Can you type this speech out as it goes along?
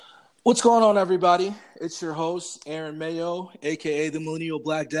What's going on, everybody? It's your host, Aaron Mayo, a.k.a. the Millennial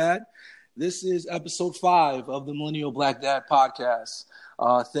Black Dad. This is episode 5 of the Millennial Black Dad Podcast.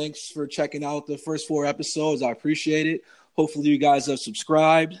 Thanks for checking out the first 4 episodes. I appreciate it. Hopefully you guys have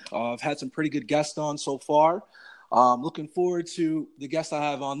subscribed. I've had some pretty good guests on so far. Looking forward to the guest I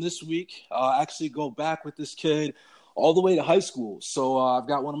have on this week. Actually go back with this kid all the way to high school. So I've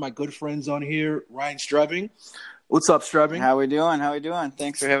got one of my good friends on here, Ryan Strebing. What's up, Strebing? How we doing?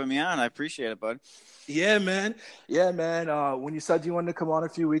 Thanks for having me on. I appreciate it, bud. Yeah, man. When you said you wanted to come on a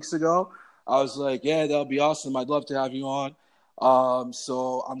few weeks ago, I was like, yeah, that'll be awesome. I'd love to have you on.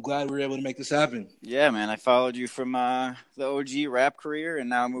 So I'm glad we were able to make this happen. Yeah, man. I followed you from the OG rap career, and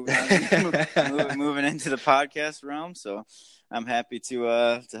now moving into the podcast realm. So I'm happy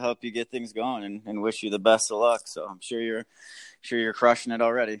to help you get things going and wish you the best of luck. So I'm sure you're crushing it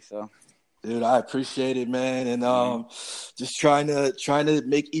already. So. Dude, I appreciate it, man, and just trying to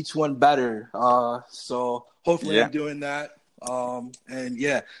make each one better. So hopefully I'm doing that. And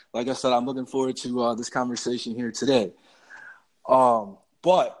yeah, like I said, I'm looking forward to this conversation here today.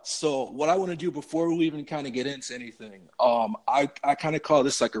 But so what I want to do before we even kind of get into anything, I kind of call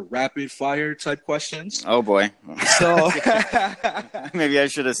this like a rapid fire type questions. Oh boy. So maybe I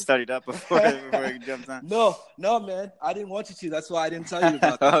should have studied up before I jumped on. No, man. I didn't want you to. That's why I didn't tell you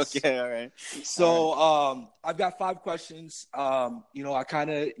about this. Okay, all right. So I've got 5 questions. Obviously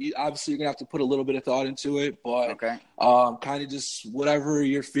you're gonna have to put a little bit of thought into it, but okay. Kind of just whatever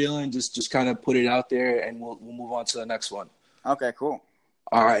you're feeling, just kind of put it out there, and we'll move on to the next one. Okay, cool.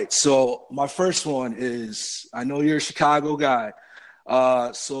 All right, so my first one is, I know you're a Chicago guy,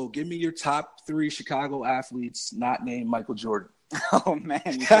 so give me your top 3 Chicago athletes not named Michael Jordan. Oh, man.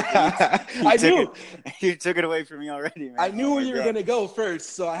 You took it away from me already, man. I knew where you were going to go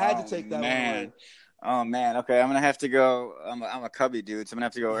first, so I had to take that one away. Oh, man. Okay, I'm going to have to go. I'm a Cubby dude, so I'm going to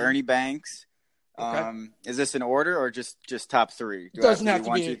have to go Ernie Banks. Okay. Is this in order or just top 3? It doesn't have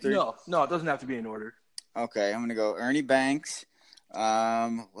to be. No, it doesn't have to be in order. Okay, I'm going to go Ernie Banks.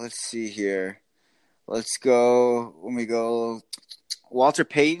 Let's see here. Let's go Walter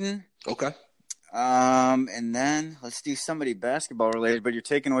Payton. Okay. And then let's do somebody basketball related, but you're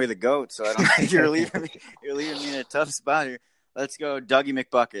taking away the GOAT, so I don't think you're leaving me in a tough spot here. Let's go Dougie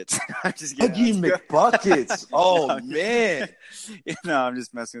McBuckets. I'm just kidding. Dougie McBuckets. Oh, no, man. No, I'm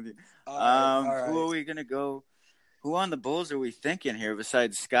just messing with you. All right. Who are we going to go? Who on the Bulls are we thinking here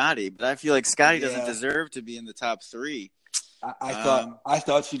besides Scotty? But I feel like Scotty doesn't deserve to be in the top 3. I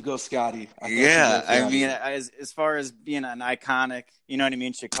thought you'd go Scotty. I mean, as far as being an iconic, you know what I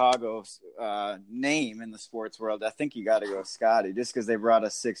mean, Chicago name in the sports world, I think you got to go Scotty just because they brought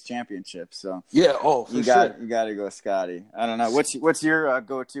us 6 championships. So yeah, you got to go Scotty. I don't know what's your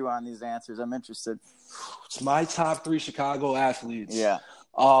go-to on these answers. I'm interested. It's my top 3 Chicago athletes. Yeah.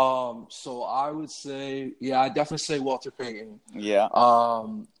 So I would say, I definitely say Walter Payton. Yeah.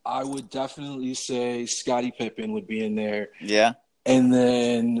 I would definitely say Scottie Pippen would be in there. Yeah. And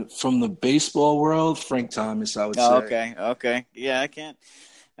then from the baseball world, Frank Thomas, I would say. Okay. Yeah, I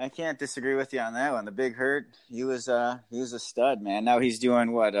can't disagree with you on that one. The Big Hurt, he was a stud, man. Now he's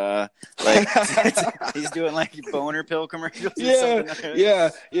doing what? He's doing like boner pill commercials. Yeah.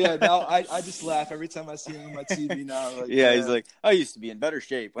 Now I just laugh every time I see him on my TV now. He's like, I used to be in better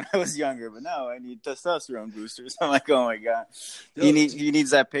shape when I was younger, but now I need testosterone boosters. I'm like, oh my god, dude, he needs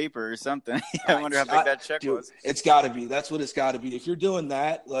that paper or something. I wonder how big that check was. It's got to be. That's what it's got to be. If you're doing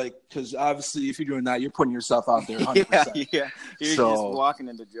that, because obviously if you're doing that, you're putting yourself out there 100%. Yeah. You're just walking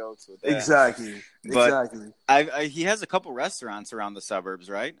into jokes with that. Exactly. He has a couple restaurants around the suburbs,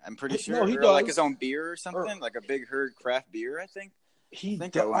 right? I'm pretty sure. No, he does. Like his own beer or something, like a Big Herd craft beer, I think.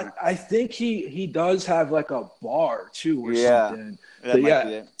 I think he does have like a bar too or something.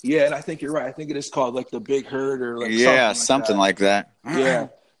 Yeah, and I think you're right. I think it is called like the Big Herd or like something like that.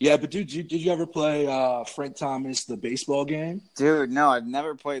 Yeah, but dude, did you ever play Frank Thomas the baseball game? Dude, no, I've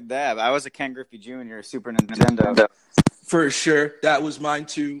never played that. I was a Ken Griffey Jr. Super Nintendo. For sure, that was mine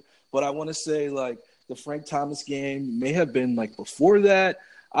too. But I want to say like the Frank Thomas game may have been like before that.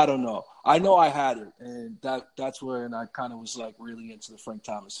 I don't know. I know I had it, and that's when I kind of was like really into the Frank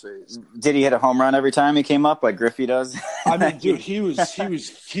Thomas phase. Did he hit a home run every time he came up like Griffey does? I mean, dude, he was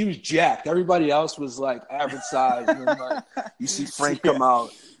jacked. Everybody else was like average size, and then like you see Frank come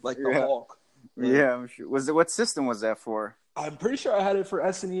out like the Hulk. Right? Yeah, I'm sure. What system was that for? I'm pretty sure I had it for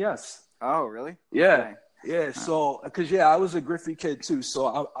SNES. Oh, really? Yeah. Okay. Yeah, so because I was a Griffey kid too,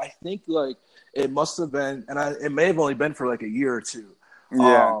 so I think like it must have been, and it may have only been for like a year or two.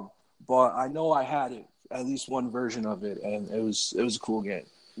 Yeah, but I know I had it, at least one version of it, and it was a cool game.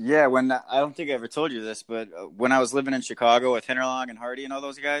 Yeah, I don't think I ever told you this, but when I was living in Chicago with Hinterlong and Hardy and all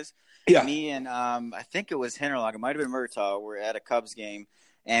those guys, Yeah. me and I think it was Hinterlong, it might have been Murtaugh, we're at a Cubs game,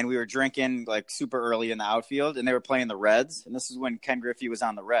 and we were drinking like super early in the outfield, and they were playing the Reds, and this is when Ken Griffey was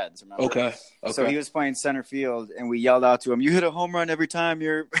on the Reds, remember? Okay. So he was playing center field, and we yelled out to him, "You hit a home run every time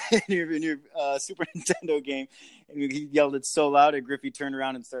you're in your Super Nintendo game." And he yelled it so loud, and Griffey turned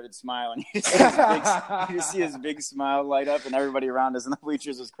around and started smiling. You just see his big smile light up, and everybody around us in the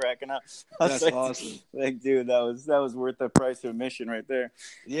bleachers was cracking up. That's awesome. Like, dude, that was worth the price of admission right there.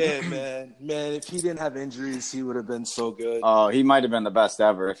 Yeah, man. Man, if he didn't have injuries, he would have been so good. Oh, he might have been the best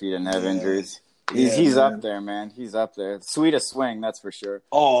ever if he didn't have injuries. He's up there, man. He's up there. Sweetest swing, that's for sure.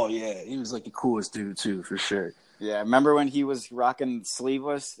 Oh, yeah. He was like the coolest dude, too, for sure. Yeah, remember when he was rocking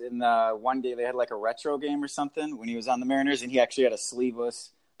sleeveless in one day they had like a retro game or something when he was on the Mariners, and he actually had a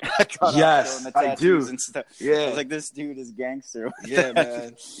sleeveless yes, I do. And stuff. Yeah. I was like, this dude is gangster. Yeah,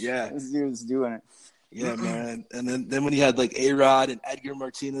 man. Yeah. This dude is doing it. Yeah, man. And then when he had like A-Rod and Edgar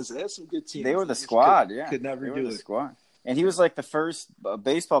Martinez, they had some good teams. They were the squad, Could never do it. Squad. And he was like the first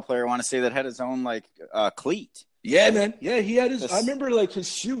baseball player, I want to say, that had his own like cleat. Yeah, man. Yeah, he had his. I remember like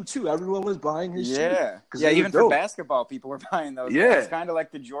his shoe too. Everyone was buying his shoe. Yeah, even for basketball, people were buying those. Yeah, it's kind of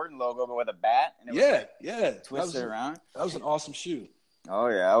like the Jordan logo, but with a bat. And it was twisted around. That was an awesome shoe. Oh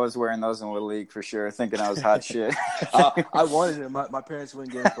yeah, I was wearing those in Little League for sure, thinking I was hot shit. I wanted them. My parents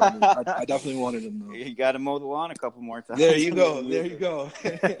wouldn't get them for me. I definitely wanted them though. You got to mow the lawn a couple more times. There you go. There you go.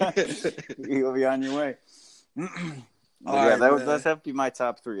 You'll be on your way. That's have to be my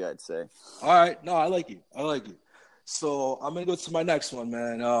top three, I'd say. All right. No, I like you. So I'm going to go to my next one,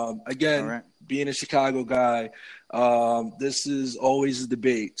 man. Again, being a Chicago guy, this is always a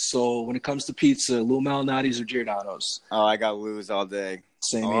debate. So when it comes to pizza, Lou Malnati's or Giordano's? Oh, I got Lou's all day.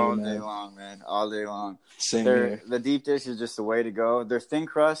 Same all here, man. Day long, man. All day long. Same here. The deep dish is just the way to go. Their thin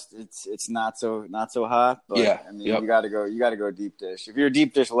crust, it's not so hot. But, yeah. I mean, you got to go deep dish. If you're a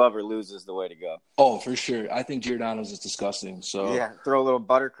deep dish lover, Lou's is the way to go. Oh, for sure. I think Giordano's is disgusting. So yeah, throw a little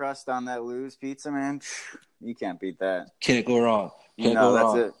butter crust on that Lou's pizza, man. You can't beat that. Can't go wrong.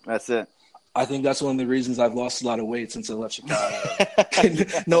 That's it. I think that's one of the reasons I've lost a lot of weight since I left Chicago.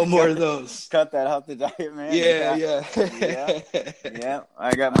 No more of those. Cut that out the diet, man. Yeah.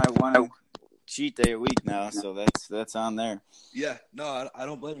 I got my one cheat day a week now, so that's on there. Yeah. No, I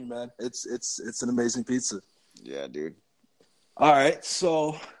don't blame you, man. It's an amazing pizza. Yeah, dude. All right,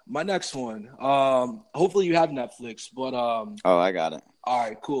 so my next one. Hopefully you have Netflix, but oh, I got it. All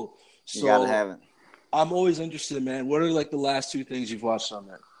right, cool. So you gotta have it. I'm always interested, man. What are like the last two things you've watched on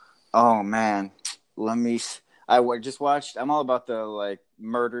there? Oh man, I just watched. I'm all about the like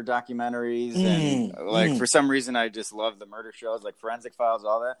murder documentaries, and like for some reason I just love the murder shows, like Forensic Files,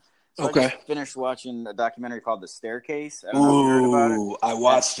 all that. So I just finished watching a documentary called The Staircase. I don't know if you heard about it. I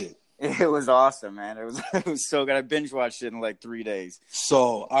watched it. It was awesome, man. It was so good. I binge watched it in like 3 days.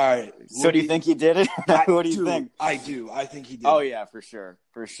 So, all right. So, do you think he did it? What do you think? I do. I think he did. Oh yeah, for sure.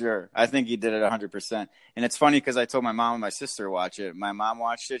 I think he did it 100%. And it's funny because I told my mom and my sister to watch it. My mom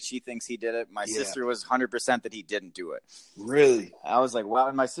watched it. She thinks he did it. My sister was 100% that he didn't do it. Really? I was like, wow.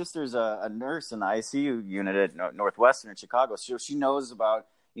 And my sister's a nurse in the ICU unit at Northwestern in Chicago, so she knows about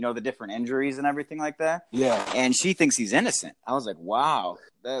the different injuries and everything like that. Yeah. And she thinks he's innocent. I was like, wow.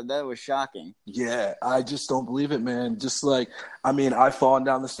 That was shocking. Yeah, I just don't believe it, man. Just like, I mean, I've fallen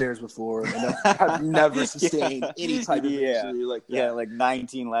down the stairs before, and I've never sustained any type of injury like that. Yeah, like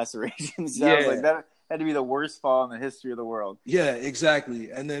 19 lacerations. I was like, that had to be the worst fall in the history of the world. Yeah, exactly.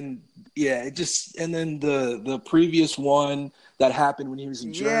 And then, the previous one that happened when he was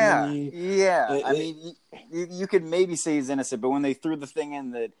in Germany. Yeah. I mean, you could maybe say he's innocent, but when they threw the thing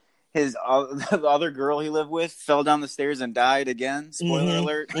in that the other girl he lived with fell down the stairs and died again. Spoiler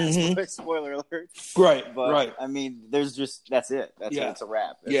alert. Spoiler alert. Right, but, right. I mean, that's it. That's it. It's a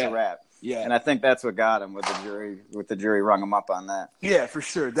wrap. It's a wrap. Yeah. And I think that's what got him with the jury rung him up on that. Yeah, for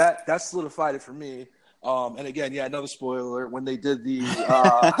sure. That solidified it for me. And again, another spoiler, when they did the,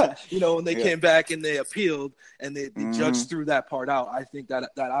 when they came back and they appealed and the judge threw that part out, I think that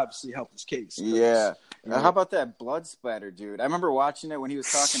obviously helped his case. Yeah. How about that blood splatter, dude? I remember watching it when he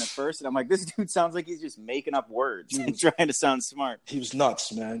was talking at first, and I'm like, this dude sounds like he's just making up words and trying to sound smart. He was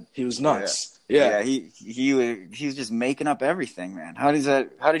nuts, man. He was nuts. Yeah. He was just making up everything, man. How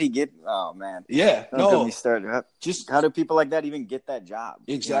did he get? Oh man. Yeah. Don't get me started. Just how do people like that even get that job?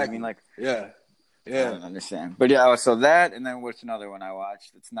 Exactly. You know what I Yeah. mean, I don't understand. But so that, and then what's another one I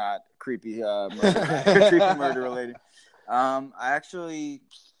watched that's not creepy murder related?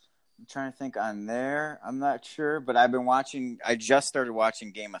 I'm trying to think on there. I'm not sure, but I just started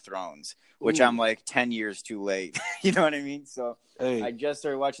watching Game of Thrones, which I'm like 10 years too late. You know what I mean? So I just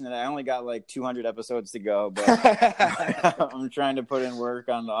started watching that. I only got like 200 episodes to go, but I'm trying to put in work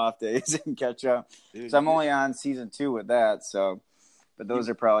on the off days and catch up. So I'm only on season 2 with that. So, but those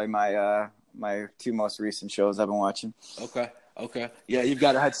are probably my my 2 most recent shows I've been watching. Okay. Yeah, you've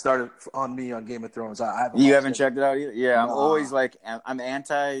got a head start on me on Game of Thrones. You haven't checked it out either? Yeah, no. I'm always like, I'm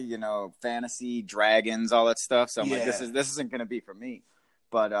anti, fantasy, dragons, all that stuff. So I'm like, this isn't going to be for me.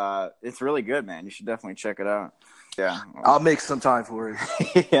 But it's really good, man. You should definitely check it out. Yeah. I'll make some time for it.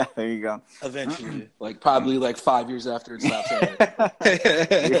 Yeah, there you go. Eventually. Probably 5 years after it stops.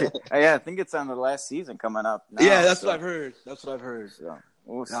 Yeah, I think it's on the last season coming up now. Yeah, that's what I've heard. So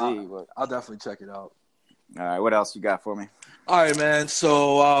we'll see. I'll definitely check it out. All right, what else you got for me? All right, man.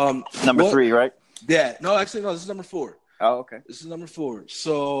 So number 3, right? Yeah. No, actually, no. This is number 4. Oh, okay. This is number 4.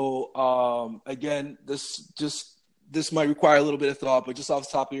 So again, this might require a little bit of thought, but just off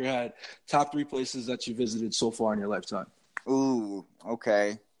the top of your head, top 3 places that you visited so far in your lifetime. Ooh,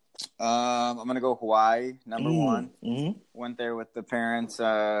 okay. I'm gonna go Hawaii. Number 1. Mm-hmm. Went there with the parents.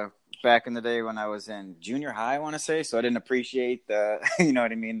 Back in the day when I was in junior high, I want to say, so I didn't appreciate the,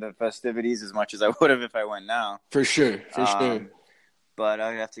 the festivities as much as I would have if I went now. For sure. But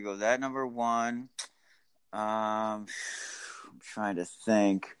I'd have to go that number 1. I'm trying to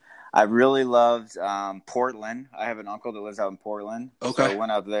think. I really loved Portland. I have an uncle that lives out in Portland. Okay. So I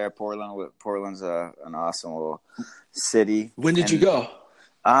went up there. Portland's an awesome little city. When did you go?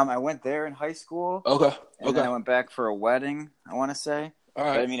 I went there in high school. Okay. And then I went back for a wedding, I want to say. All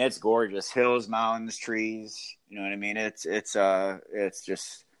right. But, I mean, it's gorgeous. Hills, mountains, trees. You know what I mean? It's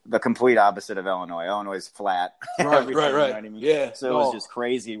just the complete opposite of Illinois. Illinois is flat. Right. You know what I mean? Yeah. So it was just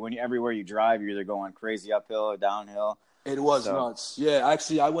crazy. Everywhere you drive, you're either going crazy uphill or downhill. It was nuts. Yeah,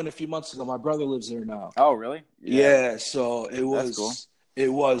 actually, I went a few months ago. My brother lives there now. Oh, really? Yeah, so it was. That's cool. It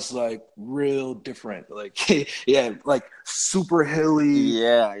was real different. Super hilly.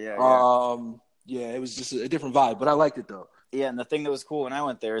 Yeah. Yeah, it was just a different vibe, but I liked it though. Yeah, and the thing that was cool when I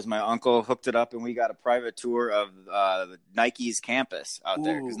went there is my uncle hooked it up, and we got a private tour of Nike's campus out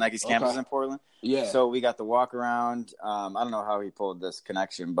there, because Nike's campus is in Portland. Yeah. So we got to walk around. I don't know how he pulled this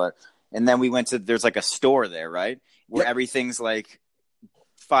connection, and then we went to, there's a store there, right? Where everything's $5. You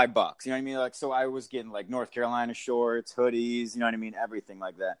know what I mean? So I was getting North Carolina shorts, hoodies, you know what I mean? Everything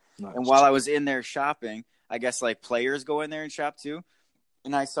like that. Nice. And while I was in there shopping, I guess players go in there and shop too.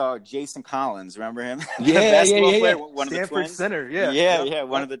 And I saw Jason Collins. Remember him? Yeah, player, one Stanford of the twins. Center. Yeah,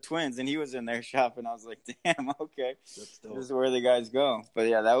 one of the twins, and he was in there shopping. I was like, "Damn, okay, this is where the guys go." But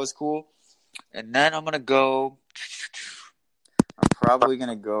yeah, that was cool. And then I'm probably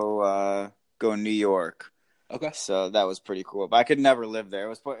gonna go New York. Okay. So that was pretty cool. But I could never live there.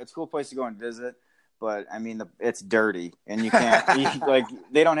 It's a cool place to go and visit. But I mean, it's dirty, and you can't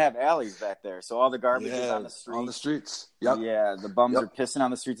they don't have alleys back there, so all the garbage is on the streets. On the streets, yep. Yeah, the bums are pissing on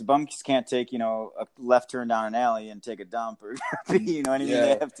the streets. The bums can't take a left turn down an alley and take a dump, or you know what I mean.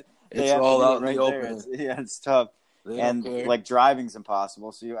 Yeah. They have all to out right in the there. open. It's tough, and driving's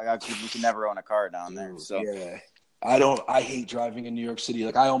impossible. So you can never own a car down there. So yeah. I hate driving in New York City.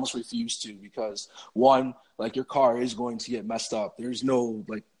 I almost refuse to, because one, your car is going to get messed up. There's no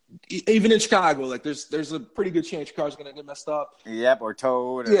even in Chicago, there's a pretty good chance your car's gonna get messed up. Yep, or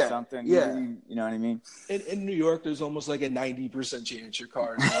towed or something. Yeah, you know what I mean. In New York, there's almost a 90% chance your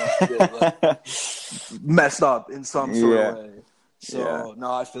car is gonna get messed up in some sort of way. So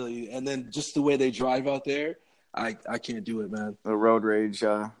no, I feel you. And then just the way they drive out there, I can't do it, man. The road rage,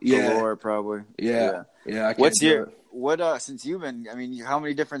 galore, probably. Yeah. I can't do it. Since you've been, how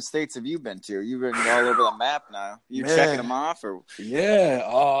many different states have you been to? You've been all over the map now. You checking them off, or?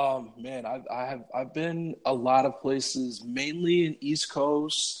 Yeah, man, I've been a lot of places, mainly in East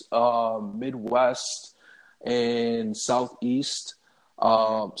Coast, Midwest, and Southeast.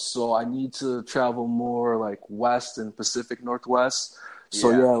 So I need to travel more West and Pacific Northwest.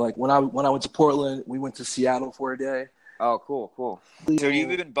 So when I went to Portland, we went to Seattle for a day. Oh, cool. So you've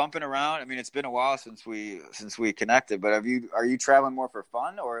been bumping around. It's been a while since we connected, but are you traveling more for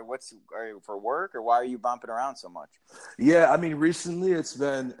fun, or are you for work, or why are you bumping around so much? Yeah, recently it's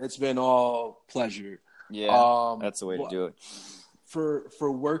been all pleasure. Yeah, that's the way to do it.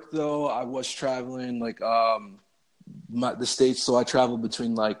 For work though, I was traveling the states, so I traveled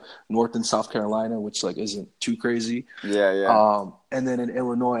between North and South Carolina, which isn't too crazy. Yeah. And then in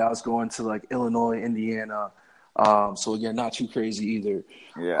Illinois, I was going to Illinois, Indiana. So again, not too crazy either.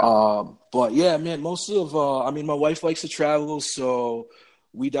 Yeah. But yeah, man, most of, my wife likes to travel, so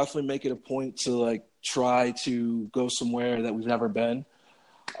we definitely make it a point to try to go somewhere that we've never been.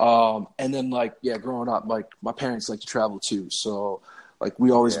 And then like, yeah, growing up, like my parents like to travel too. So like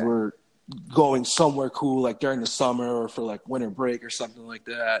we always were going somewhere cool, like during the summer or for like winter break or something like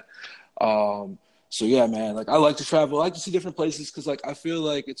that. So yeah, man, like I like to travel. I like to see different places because like I feel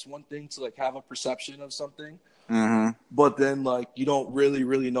like it's one thing to like have a perception of something, but then like you don't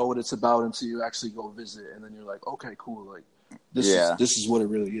really know what it's about until you actually go visit, and then you're like, okay, cool, like this is what it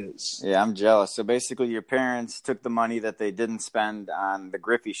really is. Yeah, I'm jealous. So basically, your parents took the money that they didn't spend on the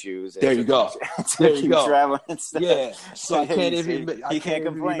Griffey shoes. There you go. There you go. Traveling instead. Yeah. So I can't even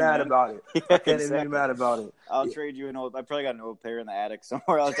be mad about it. Yeah, I can't even be mad about it. I'll trade you an old. I probably got an old pair in the attic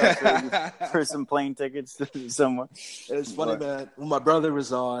somewhere else. I'll trade you for some plane tickets to somewhere. It's funny, man. When my brother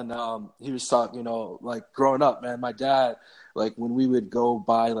was on, he was talking. You know, like growing up, man. My dad, like when we would go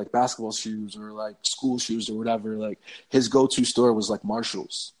buy like basketball shoes or like school shoes or whatever, like his go-to store was like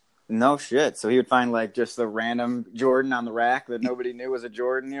Marshall's. No shit. So he would find like just a random Jordan on the rack that nobody knew was a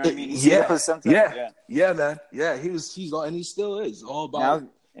Jordan. You know what I mean? Yeah, man. Yeah, he's and he still is all about.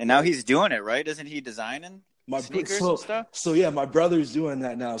 Now he's doing it, right? Isn't he designing sneakers and stuff? So yeah, my brother's doing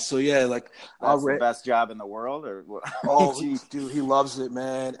that now. So yeah, like that's the best job in the world, or what? Oh, dude, he loves it,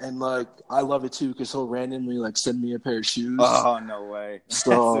 man, and like I love it too because he'll randomly like send me a pair of shoes. Oh no way!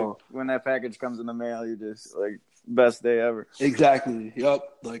 So when that package comes in the mail, you just like best day ever. Exactly. Yep.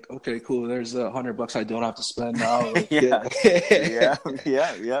 Like okay, cool. There's $100 I don't have to spend now. Like, yeah.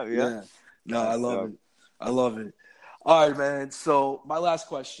 No, I love it. All right, man. So my last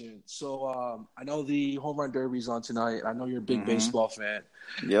question. So I know the home run derby's on tonight. I know you're a big baseball fan.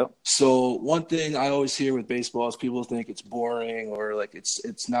 Yep. So one thing I always hear with baseball is people think it's boring or like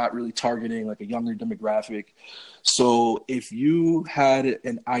it's not really targeting like a younger demographic. So if you had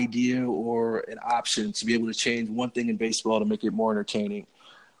an idea or an option to be able to change one thing in baseball to make it more entertaining,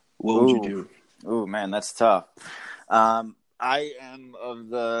 what would you do? Oh man, that's tough. I am of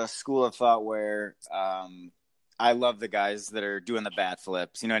the school of thought where I love the guys that are doing the bat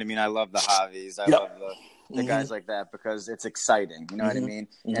flips. You know what I mean? I love the Javis. I love the guys like that because it's exciting. You know what I mean?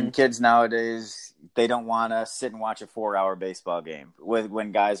 And kids nowadays, they don't want to sit and watch a 4-hour baseball game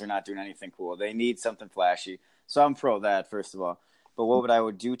when guys are not doing anything cool. They need something flashy. So I'm pro that, first of all. But what I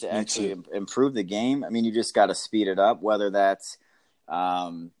would do to actually improve the game, I mean, you just got to speed it up, whether that's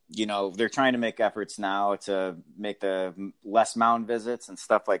they're trying to make efforts now to make the less mound visits and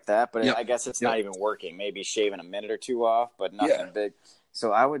stuff like that. But I guess it's not even working. Maybe shaving a minute or two off, but nothing big.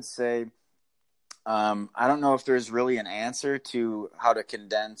 So I would say, I don't know if there's really an answer to how to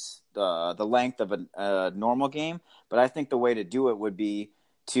condense the length of a normal game, but I think the way to do it would be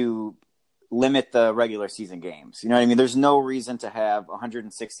to limit the regular season games. You know what I mean? There's no reason to have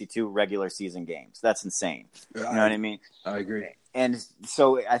 162 regular season games. That's insane. You know what I mean? I agree. And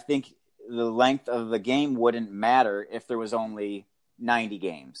so I think the length of the game wouldn't matter if there was only 90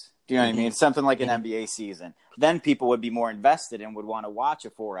 games. Do you know what I mean? It's something like an NBA season. Then people would be more invested and would want to watch a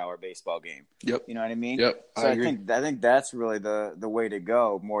 4-hour baseball game. Yep. You know what I mean? Yep. So I think that's really the way to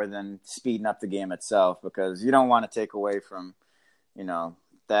go more than speeding up the game itself, because you don't want to take away from, the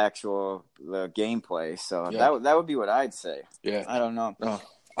gameplay. So that would be what I'd say. Yeah. I don't know. No,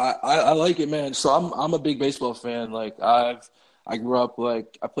 I like it, man. So I'm a big baseball fan. Like I grew up,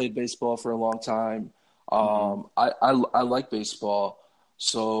 like I played baseball for a long time. I like baseball.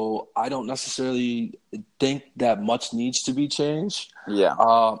 So I don't necessarily think that much needs to be changed. Yeah.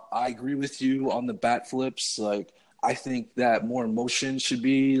 I agree with you on the bat flips. Like I think that more emotion should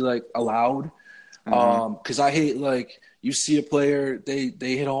be like allowed. Because I hate like you see a player, they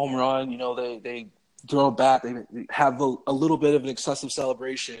hit a home run, they throw a bat, they have a little bit of an excessive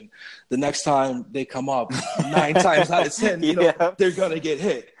celebration. The next time they come up, 9 times out of 10, they're gonna get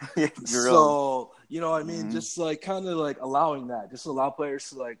hit. So you know what I mean? Just like kind of like allowing that, just allow players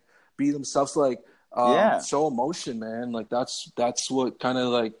to like be themselves, like show emotion, man. Like that's what kind of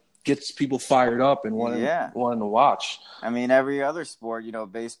like gets people fired up and wanting to watch. I mean, every other sport,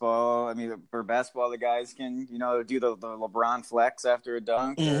 baseball. I mean, for basketball, the guys can, do the LeBron flex after a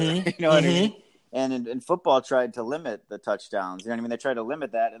dunk. Or, you know what I mean? And in football, tried to limit the touchdowns. You know what I mean? They tried to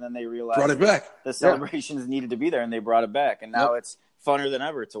limit that, and then they realized brought it back. The celebrations needed to be there, and they brought it back. And now it's funner than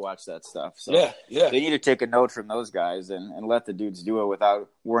ever to watch that stuff. So they need to take a note from those guys and let the dudes do it without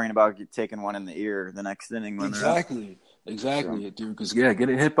worrying about taking one in the ear the next inning. When Exactly, dude. Because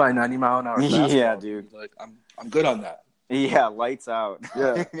getting hit by 90-mile-an-hour fastball, dude. Like I'm good on that. Yeah, lights out.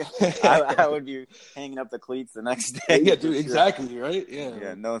 Yeah, I would be hanging up the cleats the next day. Yeah, dude. Exactly, right? Yeah.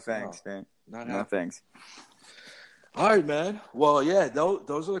 Yeah. No thanks, man. No thanks. All right, man. Well,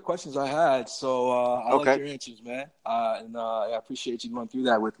 those are the questions I had. So I like your answers, man. And I appreciate you going through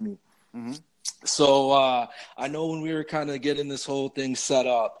that with me. So I know when we were kind of getting this whole thing set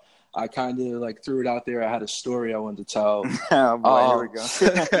up, I kind of like threw it out there. I had a story I wanted to tell. Oh boy, here we go.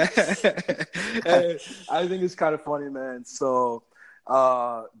 I think it's kind of funny, man. So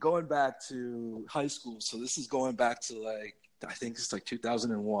going back to high school. So this is going back to like, I think it's like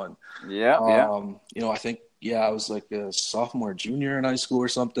 2001. Yeah. I think, I was like a sophomore, junior in high school or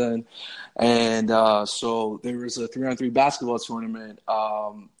something. And so there was a 3-on-3 basketball tournament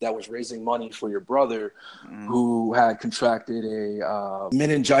that was raising money for your brother who had contracted a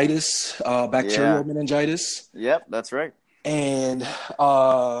meningitis, bacterial meningitis. Yep, that's right. And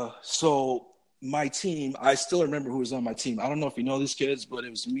so my team, I still remember who was on my team. I don't know if you know these kids, but it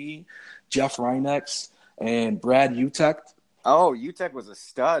was me, Jeff Reinex, and Brad Utek. Oh, Utek was a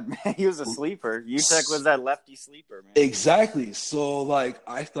stud, man. He was a sleeper. Utek was that lefty sleeper, man. Exactly. So, like,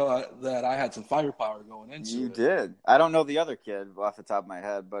 I thought that I had some firepower going into it. You did. I don't know the other kid off the top of my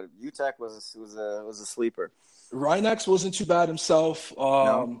head, but Utek was a sleeper. Reinex wasn't too bad himself.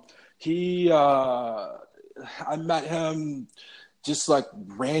 No. I met him just like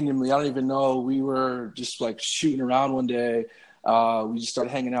randomly. I don't even know. We were just like shooting around one day. We just started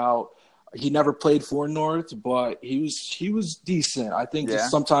hanging out. He never played for North, but he was decent. I think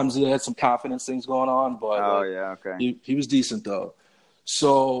just sometimes he had some confidence things going on, but he was decent though.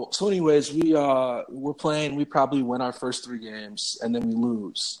 So anyways, we're playing. We probably win our first 3 games, and then we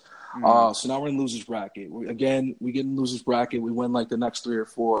lose. So now we're in losers bracket. We get in losers bracket. We win like the next 3 or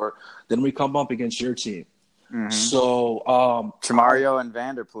 4. Then we come up against your team. So Chamario and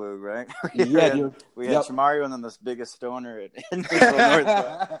Vanderplug, right? we had Chamario and then this biggest stoner at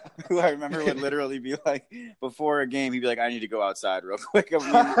North, who I remember would literally be like, before a game, he'd be like, "I need to go outside real quick." Me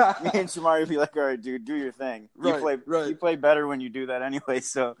and Chamario would be like, "All right, dude, do your thing. You play better when you do that anyway,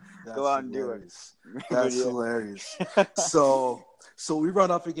 so go out and do it." That's hilarious. So we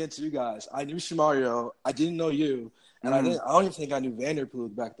run up against you guys. I knew Chamario. I didn't know you. And I don't even think I knew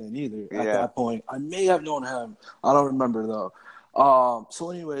Vanderplug back then either at that point. I may have known him. I don't remember, though.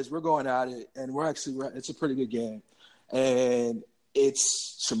 So anyways, we're going at it, and it's a pretty good game. And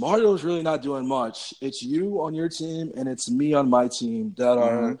Shamario's really not doing much. It's you on your team, and it's me on my team that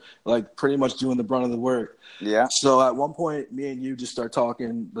are, like, pretty much doing the brunt of the work. Yeah. So at one point, me and you just start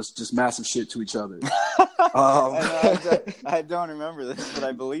talking just massive shit to each other. I don't remember this, but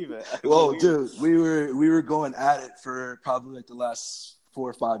I believe it. Dude, we were going at it for probably like the last 4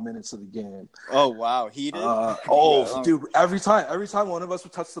 or 5 minutes of the game. Oh wow, heated. Dude, every time one of us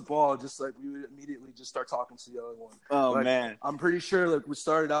would touch the ball, just like we would immediately just start talking to the other one. Oh like, man, I'm pretty sure like we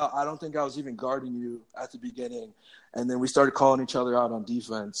started out. I don't think I was even guarding you at the beginning. And then we started calling each other out on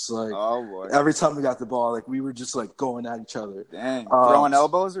defense. Like, oh boy, every time we got the ball, like we were just like going at each other. Dang, throwing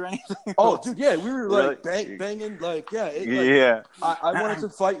elbows or anything? Dude, yeah, we were like banging, like I wanted to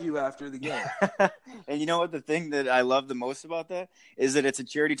fight you after the game. And you know what? The thing that I love the most about that is that it's a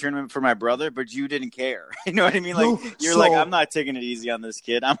charity tournament for my brother, but you didn't care. You know what I mean? Like like, I'm not taking it easy on this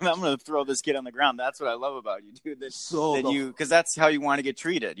kid. I'm going to throw this kid on the ground. That's what I love about you, dude. Because that's how you want to get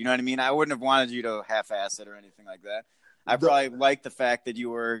treated. You know what I mean? I wouldn't have wanted you to half-ass it or anything like that. I probably like the fact that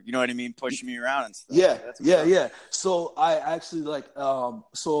you were, you know what I mean, pushing me around and stuff. Yeah. So I actually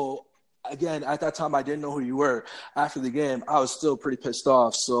so again, at that time I didn't know who you were. After the game, I was still pretty pissed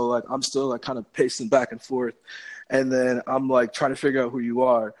off. So like I'm still like kind of pacing back and forth. And then I'm like trying to figure out who you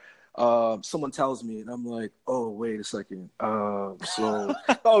are. Someone tells me and I'm like, oh, wait a second. So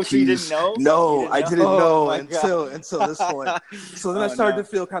you didn't know? No, I didn't know until this point. So then I started to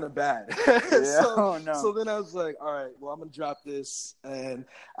feel kind of bad. So then I was like, all right, well, I'm going to drop this. And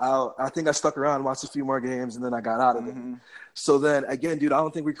I think I stuck around and watched a few more games and then I got out of it. So then again, dude, I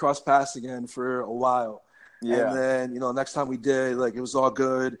don't think we crossed paths again for a while. Yeah. And then, next time we did, like, it was all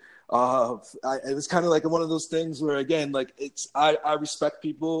good. It was kind of like one of those things where, again, like I respect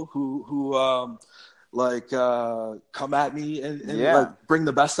people who come at me and like bring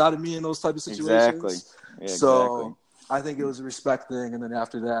the best out of me in those type of situations. Exactly. So I think it was a respect thing. And then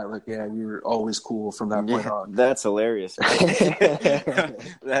after that, like, we were always cool from that point on. That's hilarious.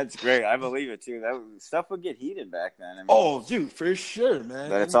 That's great. I believe it too. Stuff would get heated back then. I mean, dude, for sure, man.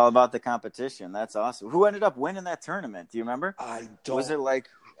 But it's all about the competition. That's awesome. Who ended up winning that tournament? Do you remember? I don't. Was it like,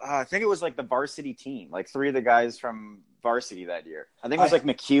 I think it was like the varsity team, like 3 of the guys from varsity that year. I think it was like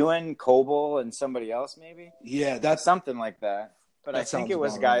McEwen, Coble, and somebody else maybe. Yeah, that's something like that. But I think it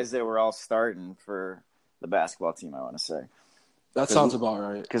was guys that were all starting for the basketball team, I want to say. That sounds about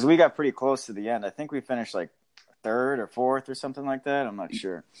right. Because we got pretty close to the end. I think we finished like 3rd or 4th or something like that. I'm not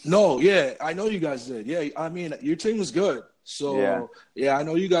sure. No, yeah, I know you guys did. Yeah, I mean, your team was good. So, yeah I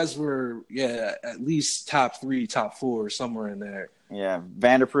know you guys were, at least top 3, top 4, somewhere in there. Yeah,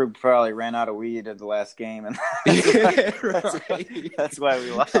 Vanderpool probably ran out of weed at the last game, and that's why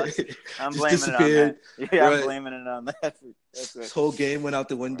we lost. I'm blaming it on that. Yeah, right. I'm blaming it on that. This whole game went out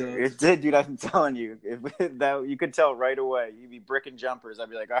the window. It did, dude. I'm telling you, that you could tell right away. You'd be bricking jumpers. I'd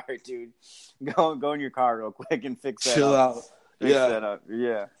be like, all right, dude, go in your car real quick and fix that. Chill out. Fix that up.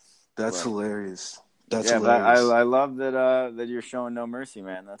 Yeah, that's hilarious. That's hilarious. But I love that you're showing no mercy,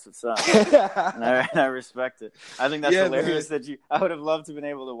 man. That's what's up. and I respect it. I think that's hilarious that I would have loved to have been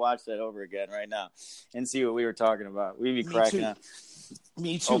able to watch that over again right now and see what we were talking about. We'd be cracking up.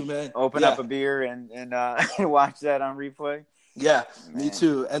 Me too, man. Open up a beer and watch that on replay. Yeah, man. Me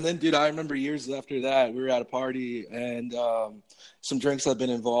too. And then, dude, I remember years after that, we were at a party and some drinks had been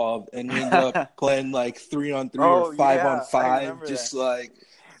involved, and we ended up playing like 3-on-3 or 5-on-5, just like.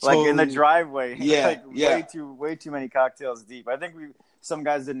 Like in the driveway, like way too many cocktails deep. I think some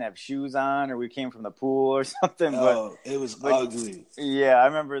guys didn't have shoes on, or we came from the pool or something. But it was ugly. Yeah, I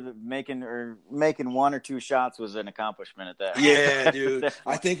remember making 1 or 2 shots was an accomplishment at that. Yeah, dude.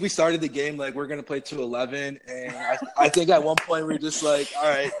 I think we started the game like we're gonna play to 11, and I think at one point we were just like, all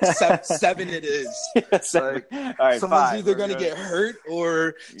right, 7 it is. Like, all right, someone's either gonna get hurt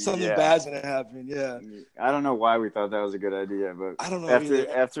or something bad's gonna happen. Yeah. I don't know why we thought that was a good idea, but I don't know.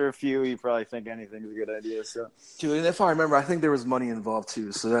 After a few, you probably think anything's a good idea. So, dude, and if I remember, I think there was money involved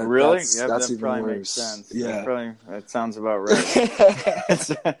too. So that that's even probably worse. Makes sense. Yeah, that sounds about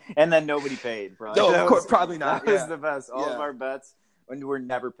right. And then nobody paid. Probably. No, of course, probably not. That was the best. All of our bets were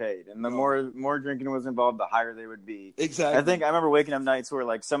never paid, and the more drinking was involved, the higher they would be. Exactly. I remember waking up nights where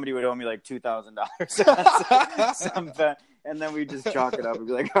like somebody would owe me like $2,000, some bet, and then we just chalk it up and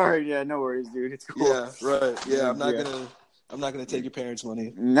be like, all right, yeah, no worries, dude, it's cool. Yeah, right. Yeah, I'm not gonna take your parents'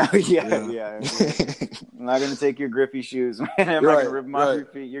 money. No, yeah. I'm not gonna take your grippy shoes, man. I'm not gonna rip them off your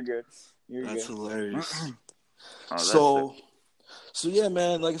feet. You're good. That's hilarious. So yeah,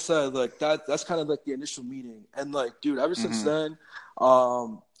 man. Like I said, like that's kind of like the initial meeting, and like, dude, ever since then,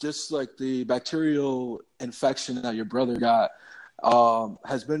 just like the bacterial infection that your brother got,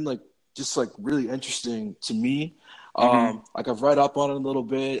 has been like just like really interesting to me. Like I've read up on it a little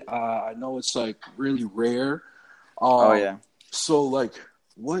bit. I know it's like really rare. So like,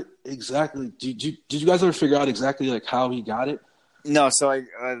 what exactly did you guys ever figure out exactly like how he got it? No, so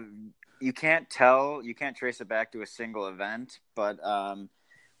you can't trace it back to a single event, but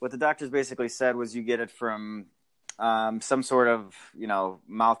what the doctors basically said was you get it from some sort of,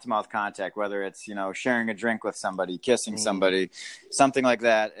 mouth to mouth contact, whether it's, sharing a drink with somebody, kissing somebody, something like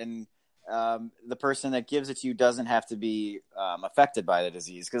that. And the person that gives it to you doesn't have to be affected by the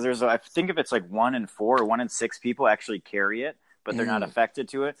disease, because I think if it's like 1 in 4 or 1 in 6 people actually carry it, but they're not affected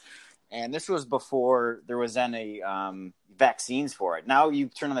to it. And this was before there was any vaccines for it. Now you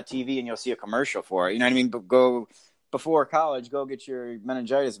turn on the TV and you'll see a commercial for it. You know what I mean? But before college, go get your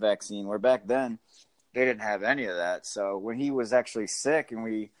meningitis vaccine. Where back then they didn't have any of that. So when he was actually sick and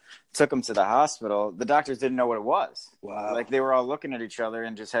we took him to the hospital, the doctors didn't know what it was. Wow. Like they were all looking at each other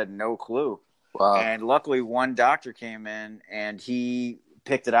and just had no clue. Wow. And luckily one doctor came in and he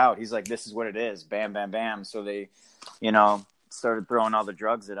picked it out. He's like, this is what it is. Bam, bam, bam. So they, started throwing all the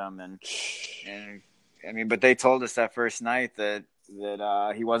drugs at him. And I mean, but they told us that first night that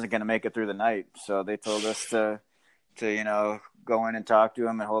he wasn't going to make it through the night. So they told us to go in and talk to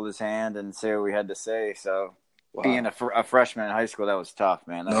him and hold his hand and say what we had to say. So being a freshman in high school, that was tough,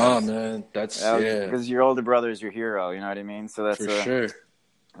 man. Man, because your older brother is your hero. You know what I mean? So that's for sure.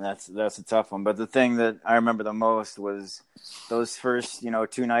 That's a tough one. But the thing that I remember the most was those first,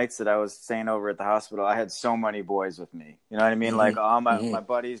 2 nights that I was staying over at the hospital. I had so many boys with me. You know what I mean? Like all my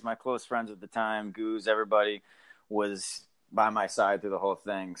buddies, my close friends at the time, Goose, everybody was by my side through the whole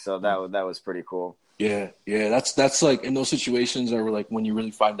thing. So that was pretty cool. Yeah. That's like in those situations are like when you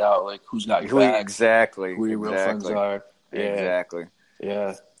really find out like who's got your back, exactly, who your real friends are. Yeah. Exactly.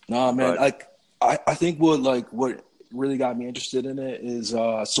 Yeah. No, man. I think what really got me interested in it is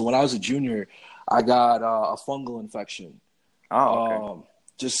so when I was a junior, I got a fungal infection. Oh, okay.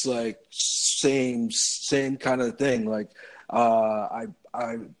 Just like same kind of thing. Like I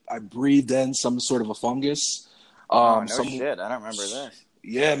breathed in some sort of a fungus. Shit, I don't remember this.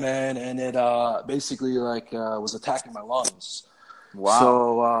 Yeah, man, and it basically was attacking my lungs. Wow.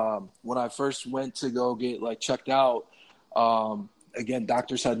 So when I first went to go get checked out, again,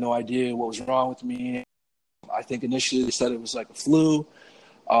 doctors had no idea what was wrong with me. I think initially they said it was like a flu.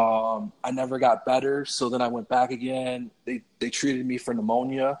 I never got better, so then I went back again. They treated me for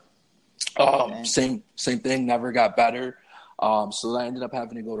pneumonia. Same thing, never got better. So I ended up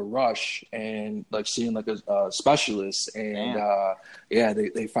having to go to Rush and seeing a specialist, and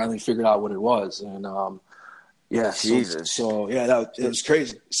they finally figured out what it was. And Yeah. Jesus. So yeah, it was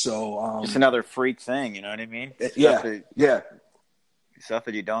crazy. So just another freak thing, you know what I mean? Stuff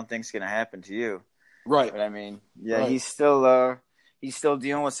that you don't think is going to happen to you. Right. But I mean, right. he's still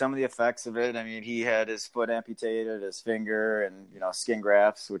dealing with some of the effects of it. I mean, he had his foot amputated, his finger, and skin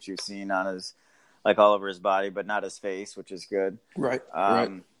grafts, which you've seen on his, like, all over his body, but not his face, which is good. Right.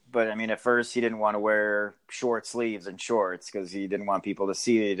 But I mean, at first he didn't want to wear short sleeves and shorts because he didn't want people to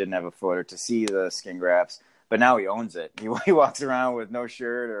see that he didn't have a foot or to see the skin grafts. But now he owns it. He walks around with no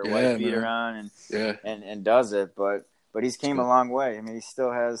shirt or white beater on and does it. But he's came a long way. I mean, he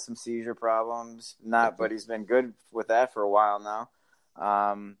still has some seizure problems, but he's been good with that for a while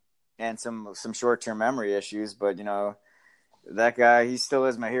now, and some short-term memory issues. But that guy, he still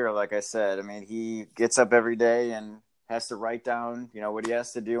is my hero. Like I said, I mean, he gets up every day and has to write down, what he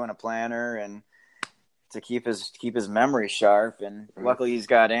has to do in a planner and to keep his memory sharp. And luckily, he's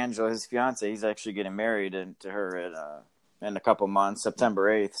got Angela, his fiance. He's actually getting married to her in a couple months, September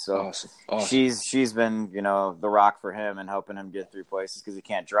 8th. So awesome. She's been, the rock for him and helping him get through places because he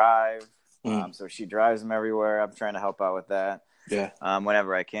can't drive. So she drives him everywhere. I'm trying to help out with that. Yeah.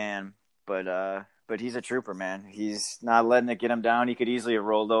 Whenever I can. But he's a trooper, man. He's not letting it get him down. He could easily have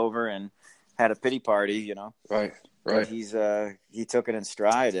rolled over and had a pity party, Right. But he took it in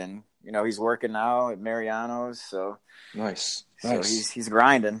stride, and he's working now at Mariano's. So nice. So he's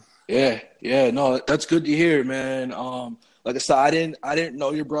grinding. Yeah. No, that's good to hear, man. Like I said, I didn't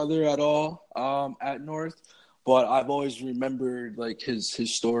know your brother at all at North, but I've always remembered like his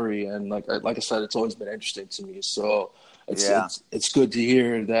story, and like I said, it's always been interesting to me. So it's good to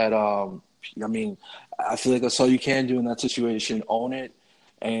hear that. I mean, I feel like that's all you can do in that situation: own it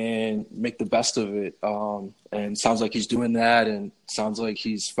and make the best of it. And sounds like he's doing that, and sounds like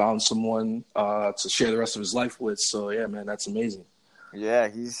he's found someone to share the rest of his life with. So yeah, man, that's amazing. Yeah,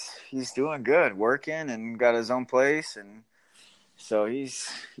 he's doing good, working and got his own place, and so he's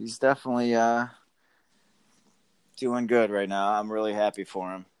definitely doing good right now. I'm really happy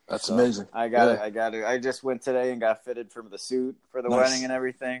for him. That's amazing. I just went today and got fitted for the suit for the wedding and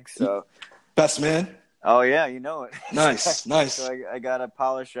everything. So best man. Oh yeah, you know it. Nice. So I gotta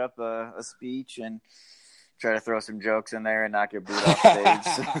polish up a speech and try to throw some jokes in there and not get booed off stage.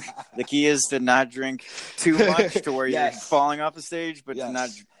 So the key is to not drink too much to where you're falling off the stage, but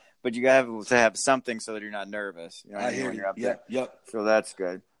but you have to have something so that you're not nervous. You know what I mean? When you're up there. Yep. So that's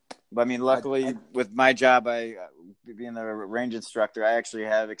good. But I mean, luckily with my job, being the range instructor, I actually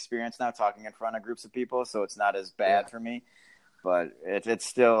have experience now talking in front of groups of people, so it's not as bad for me. But it's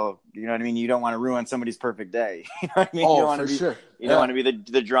still, you know what I mean? You don't want to ruin somebody's perfect day. You know what I mean? Oh, you don't want for to be, sure. You don't want to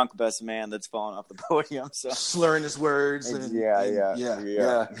be the drunk best man that's falling off the podium. So slurring his words.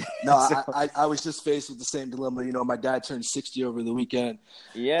 Yeah. No, I was just faced with the same dilemma. My dad turned 60 over the weekend.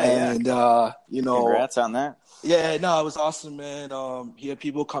 And, congrats on that. Yeah, no, it was awesome, man. He had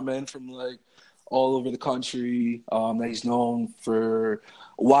people come in from, like, all over the country that he's known for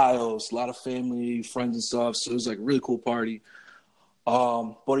a while. A lot of family, friends and stuff. So it was, like, a really cool party.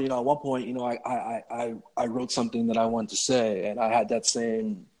 But at one point, I wrote something that I wanted to say, and I had that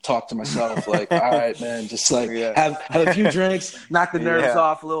same talk to myself, like, all right, man, just like have a few drinks, knock the nerves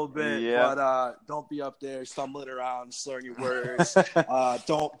off a little bit, but don't be up there stumbling around, slurring your words.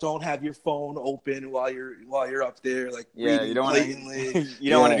 Don't have your phone open while you're up there, like you don't want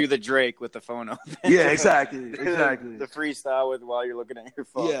to do the Drake with the phone open. Yeah, exactly. The freestyle while you're looking at your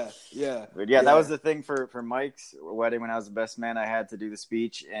phone. But that was the thing for Mike's wedding when I was the best man. I had to do the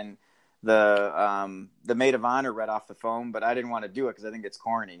speech, and the maid of honor read off the phone, but I didn't want to do it because I think it's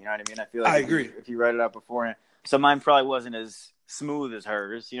corny. You know what I mean? I feel like I agree. If you read it out beforehand, so mine probably wasn't as smooth as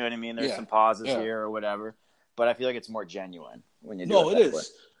hers. You know what I mean? There's some pauses here or whatever, but I feel like it's more genuine when you do it. No,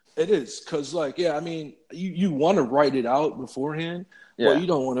 it is because, like, I mean, you want to write it out beforehand, but you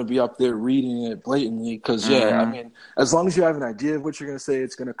don't want to be up there reading it blatantly because, I mean, as long as you have an idea of what you're going to say,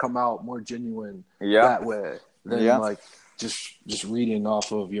 it's going to come out more genuine that way than like just reading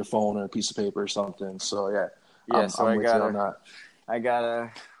off of your phone or a piece of paper or something. So I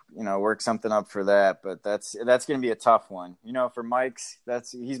gotta work something up for that, but that's gonna be a tough one. For Mike's,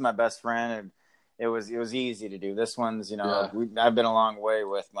 he's my best friend, and it was easy to do. This one's I've been a long way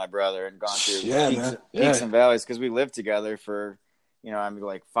with my brother and gone through peaks and valleys because we lived together for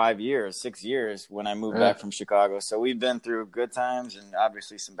like 5 years, 6 years when I moved back from Chicago. So we've been through good times and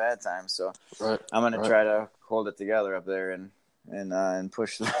obviously some bad times. So I'm going to try to hold it together up there and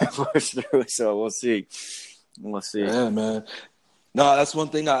push through. So we'll see. Yeah, man. No, that's one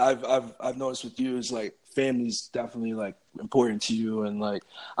thing I've noticed with you is like family's definitely like important to you, and like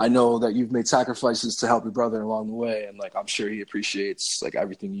I know that you've made sacrifices to help your brother along the way, and like I'm sure he appreciates like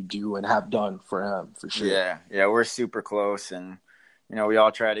everything you do and have done for him for sure. Yeah, we're super close, and we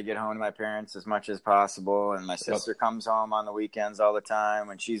all try to get home to my parents as much as possible, and my sister comes home on the weekends all the time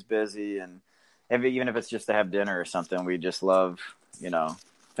when she's busy, and even if it's just to have dinner or something, we just love,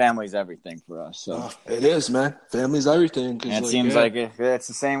 family's everything for us. So it is, man. Family's everything. And it seems like it's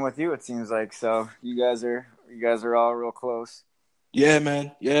the same with you. It seems like so. You guys are all real close. Yeah,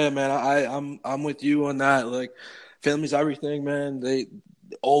 man. I'm with you on that. Like, family's everything, man. They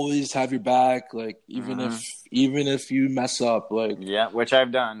always have your back. Like, even if you mess up, like which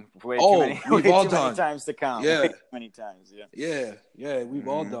I've done way too many times to count. Yeah, way too many times. Yeah. We've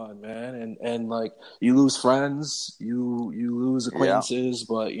all done, man. And like you lose friends, you lose acquaintances,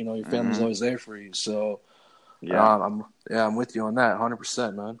 but your family's always there for you. So I'm with you on that,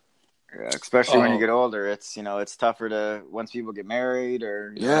 100%, man. Yeah, especially when you get older, it's tougher to once people get married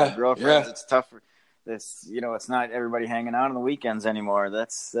or girlfriends. It's tougher. It's not everybody hanging out on the weekends anymore.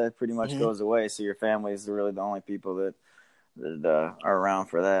 That pretty much goes away. So your family is really the only people that are around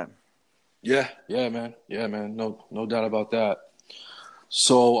for that. Yeah, man. No doubt about that.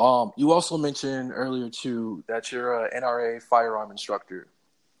 So, you also mentioned earlier too that you're an NRA firearm instructor.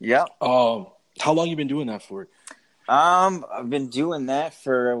 Yeah. How long you been doing that for? I've been doing that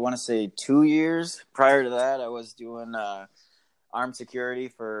for I want to say 2 years. Prior to that, I was doing armed security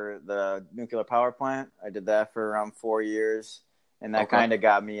for the nuclear power plant. I did that for around 4 years, and that kind of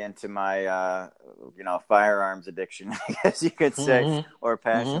got me into my firearms addiction, I guess you could say, or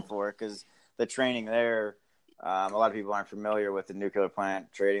passion for it, because the training there, a lot of people aren't familiar with the nuclear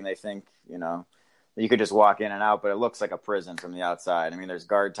plant training. They think you could just walk in and out, but it looks like a prison from the outside. I mean, there's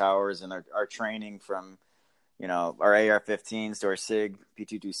guard towers, and our training from our AR-15s to our SIG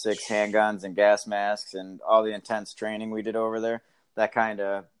P226 handguns and gas masks and all the intense training we did over there, that kind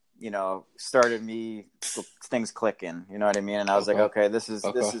of, started me things clicking, you know what I mean? And I was like, okay, this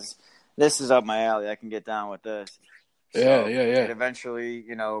is up my alley. I can get down with this. So, And eventually,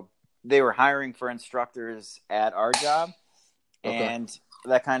 they were hiring for instructors at our job, and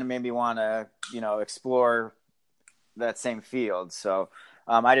that kind of made me want to, explore that same field. So,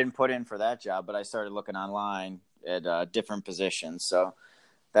 I didn't put in for that job, but I started looking online at different positions. So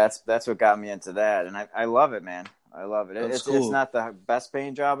that's what got me into that. And I love it, man. I love it. It's not the best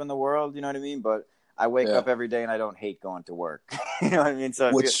paying job in the world, you know what I mean? But I wake up every day and I don't hate going to work. You know what I mean? So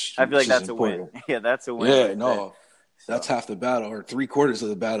I feel like that's important. A win. Yeah, that's a win. Yeah, right no. there. That's half the battle, or 3/4 of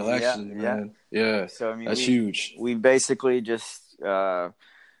the battle, actually, man. Yeah. So, I mean, that's huge. We basically just, I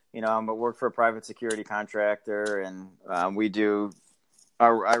work for a private security contractor, and we do I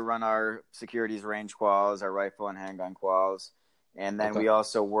run our securities range quals, our rifle and handgun quals, and then we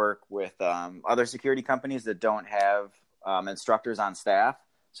also work with other security companies that don't have instructors on staff.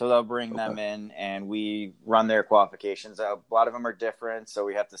 So they'll bring them in, and we run their qualifications. A lot of them are different, so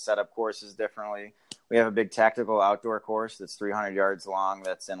we have to set up courses differently. We have a big tactical outdoor course that's 300 yards long.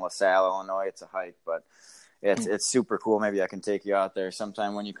 That's in LaSalle, Illinois. It's a hike, but it's super cool. Maybe I can take you out there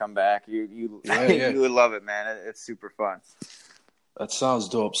sometime when you come back. You would love it, man. It's super fun. That sounds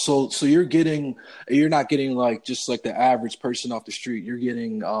dope. So you're not getting like just like the average person off the street. You're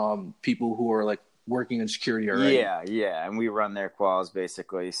getting people who are like working in security already. Yeah, and we run their quals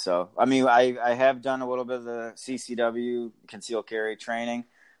basically. So I mean, I have done a little bit of the CCW concealed carry training,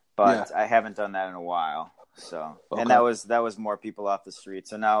 but I haven't done that in a while. So and that was more people off the street.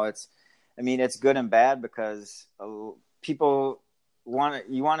 So now it's good and bad because people want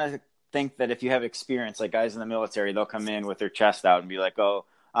to think that if you have experience, like guys in the military, they'll come in with their chest out and be like, oh,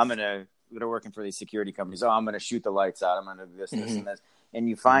 they're working for these security companies. Oh, I'm going to shoot the lights out. I'm going to do this, this, and this. And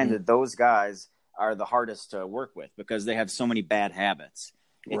you find that those guys are the hardest to work with because they have so many bad habits.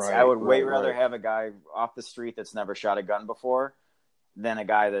 I would way rather have a guy off the street that's never shot a gun before than a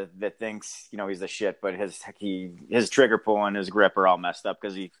guy that thinks, he's the shit, but his trigger pull and his grip are all messed up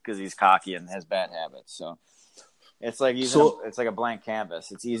because he's cocky and has bad habits. So it's like it's like a blank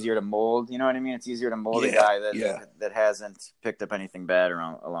canvas. It's easier to mold. You know what I mean? It's easier to mold a guy that hasn't picked up anything bad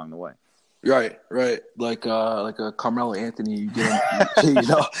along the way. Right. Like a Carmelo Anthony, you get him,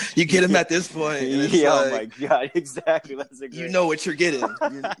 you get him at this point. And it's oh my God, exactly. That's you know what you're getting.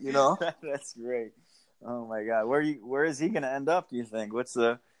 You know. That's great. Oh my God, where is he going to end up? Do you think? What's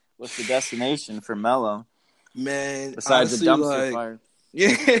the destination for Melo? Man, besides honestly, the dumpster fire.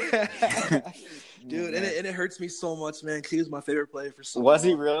 Yeah. Dude, and it hurts me so much, man, because he was my favorite player for so long. Was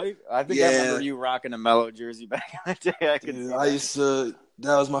he really? I think I remember you rocking a Melo jersey back in the day.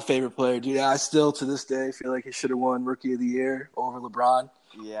 That was my favorite player, dude. I still, to this day, feel like he should have won Rookie of the Year over LeBron.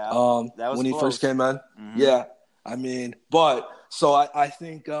 Yeah, that was when he close. first came in. Mm-hmm. Yeah, I mean, but so I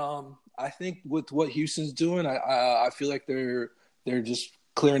think with what Houston's doing, I feel like they're just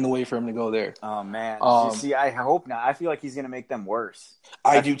clearing the way for him to go there. Oh man, see, I hope not. I feel like he's gonna make them worse.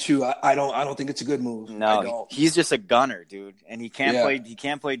 I do too. I don't think it's a good move. No, I don't. He's just a gunner, dude, and he can't play. He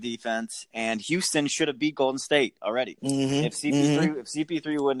can't play defense. And Houston should have beat Golden State already. Mm-hmm. If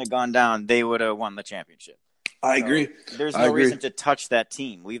CP3 wouldn't have gone down, they would have won the championship. I agree. There's no reason to touch that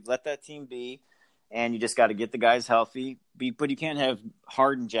team. We've let that team be, and you just got to get the guys healthy. But you can't have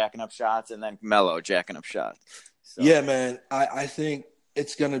Harden jacking up shots and then Melo jacking up shots. So. Yeah, man. I think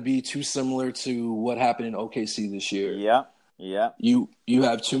it's going to be too similar to what happened in OKC this year. Yeah. You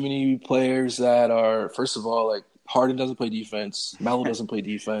have too many players that are, first of all, like Harden doesn't play defense, Melo doesn't play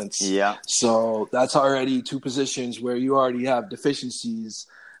defense. Yeah. So that's already two positions where you already have deficiencies.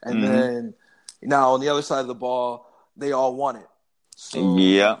 And then now on the other side of the ball, they all want it. So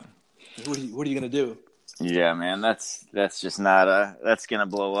yeah. What are you going to do? Yeah, man, that's just not that's gonna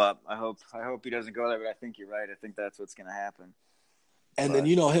blow up. I hope he doesn't go there, but I think you're right. I think that's what's gonna happen. And then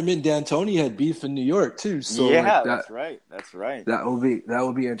him and D'Antoni had beef in New York too. So yeah, that's right. That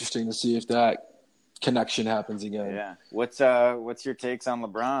will be interesting to see if that connection happens again. Yeah. What's your takes on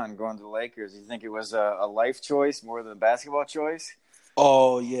LeBron going to the Lakers? You think it was a life choice more than a basketball choice?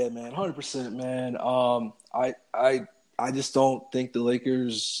 Oh yeah, man, 100%, man. I just don't think the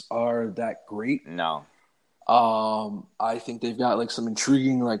Lakers are that great. No. I think they've got like some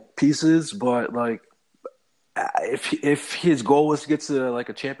intriguing like pieces, but like if his goal was to get to like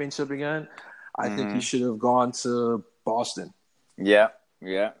a championship again, I think he should have gone to Boston. Yeah.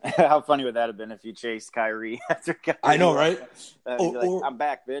 How funny would that have been if you chased Kyrie after Kyrie? I know, right? Or I'm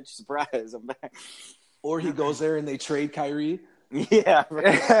back, bitch! Surprise, I'm back. Or he goes there and they trade Kyrie. Yeah,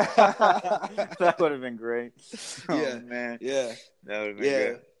 that would have been great. Yeah, oh, man. Yeah, that would have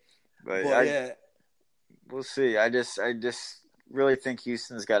been good. But we'll see. I just really think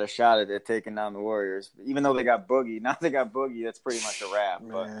Houston's got a shot at taking down the Warriors. Even though they got Boogie, now they got Boogie. That's pretty much a wrap.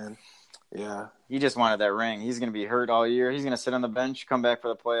 Man, yeah. He just wanted that ring. He's going to be hurt all year. He's going to sit on the bench, come back for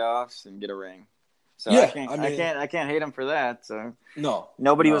the playoffs, and get a ring. So yeah, I can't hate him for that. So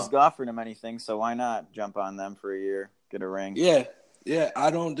nobody was offering him anything. So why not jump on them for a year, get a ring? Yeah, I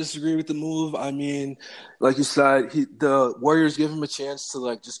don't disagree with the move. I mean, like you said, the Warriors give him a chance to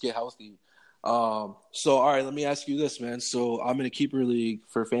like just get healthy. So all right, let me ask you this, man. So I'm in a keeper league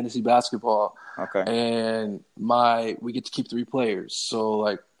for fantasy basketball. Okay. And we get to keep 3 players. So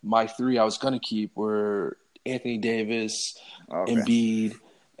like my 3 I was gonna keep were Anthony Davis, Embiid,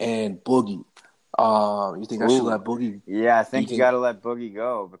 and Boogie. You think I should let Boogie? Yeah, I think you got to let Boogie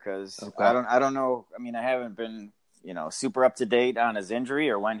go because I don't know. I mean, I haven't been super up to date on his injury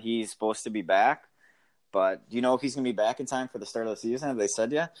or when he's supposed to be back. But do you know if he's going to be back in time for the start of the season? Have they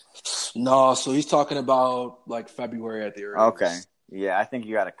said yet? No, so he's talking about like February at the earliest. Okay. Yeah, I think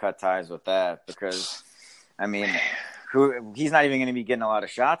you got to cut ties with that because, I mean, he's not even going to be getting a lot of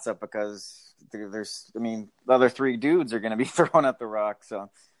shots up because the other 3 dudes are going to be throwing up the rock. So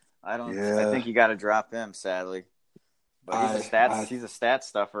I think you got to drop him, sadly. But he's a stat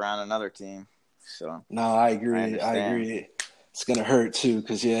stuffer on another team. So no, I agree. I agree. It's gonna hurt too,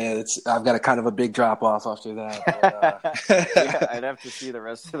 because I've got a kind of a big drop off after that. But, yeah, I'd have to see the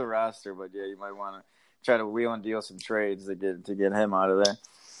rest of the roster, but yeah, you might want to try to wheel and deal some trades to get him out of there.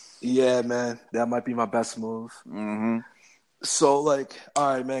 Yeah, man, that might be my best move. Mm-hmm. So, like,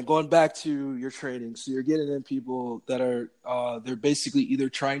 all right, man, going back to your training, so you're getting in people that are they're basically either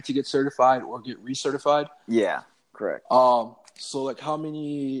trying to get certified or get recertified. Yeah, correct. So, like, how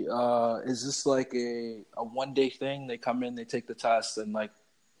many is this like a one-day thing? They come in, they take the test, and like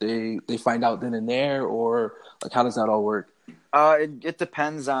they find out then and there, or like how does that all work? It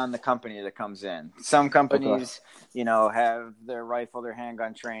depends on the company that comes in. Some companies, have their rifle, their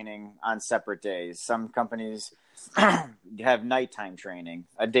handgun training on separate days. Some companies have nighttime training,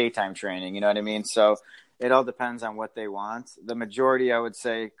 a daytime training. You know what I mean? So it all depends on what they want. The majority, I would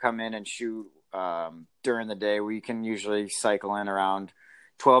say, come in and shoot during the day. We can usually cycle in around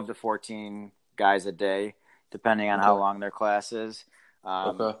 12 to 14 guys a day, depending on how long their class is.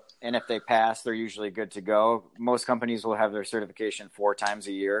 And if they pass, they're usually good to go. Most companies will have their certification 4 times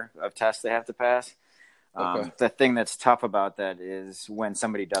a year of tests they have to pass. The thing that's tough about that is when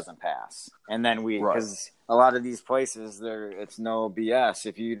somebody doesn't pass. And then because a lot of these places, it's no BS.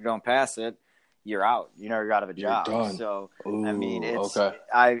 If you don't pass it, you're out. You're out of a job. Done. So, Ooh, I mean,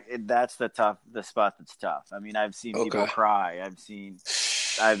 that's the spot that's tough. I mean, I've seen people cry.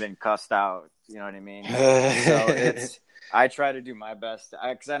 I've been cussed out. You know what I mean? So I try to do my best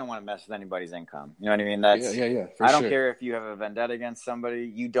because I don't want to mess with anybody's income. You know what I mean? That's yeah. I don't care if you have a vendetta against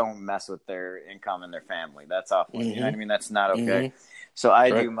somebody. You don't mess with their income and their family. That's off limits. You know what I mean? That's not okay. So I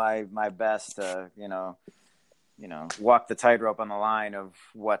do my best to walk the tightrope on the line of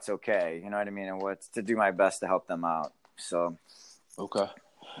what's okay. You know what I mean? And what's to do my best to help them out. So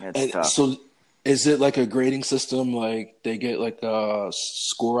it's tough. So is it like a grading system? Like they get like a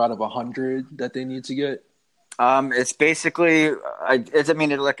score out of 100 that they need to get? It's basically,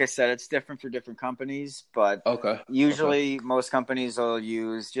 like I said, it's different for different companies, but usually most companies will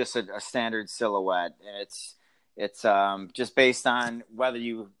use just a standard silhouette, and it's just based on whether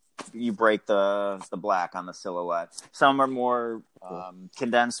you break the black on the silhouette. Some are more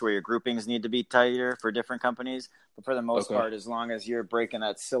condensed where your groupings need to be tighter for different companies, but for the most part, as long as you're breaking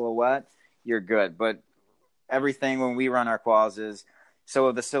that silhouette, you're good. But everything when we run our quals is,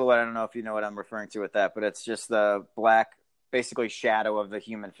 so the silhouette, I don't know if you know what I'm referring to with that, but it's just the black, basically shadow of the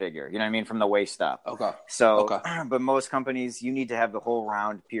human figure. You know what I mean? From the waist up. But most companies, you need to have the whole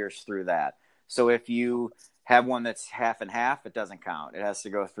round pierced through that. So if you have one that's half and half, it doesn't count. It has to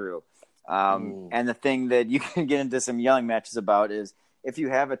go through. And the thing that you can get into some yelling matches about is if you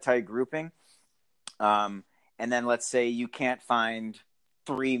have a tight grouping, and then let's say you can't find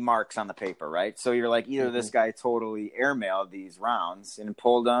 3 marks on the paper, right? So you're like, either this guy totally airmailed these rounds and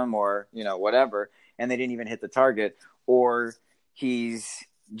pulled them, or whatever, and they didn't even hit the target, or he's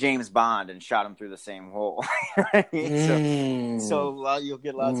James Bond and shot him through the same hole. You know what I mean? So you'll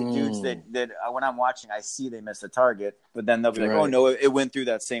get lots of dudes that when I'm watching, I see they miss a target, but then they'll be like, "Oh no, it went through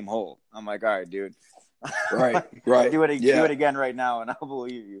that same hole." I'm like, "All right, dude, right, do it again right now, and I'll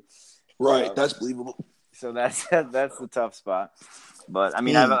believe you." Right, that's believable. So that's the tough spot. But I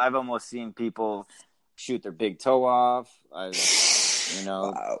mean, I've almost seen people shoot their big toe off. I've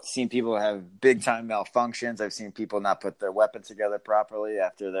seen people have big time malfunctions. I've seen people not put their weapon together properly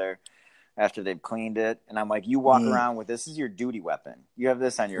after they've cleaned it. And I'm like, you walk around with this is your duty weapon. You have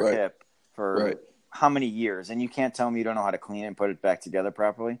this on your hip for how many years, and you can't tell me you don't know how to clean it and put it back together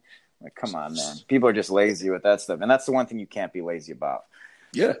properly? Like, come on, man. People are just lazy with that stuff, and that's the one thing you can't be lazy about.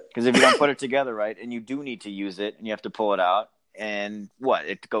 Yeah, because if you don't put it together right, and you do need to use it, and you have to pull it out. And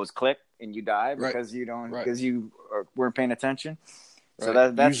it goes click and you die because you don't because you weren't paying attention. So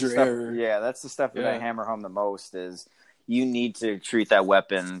that's the stuff. Error. Yeah, that's the stuff that I hammer home the most is you need to treat that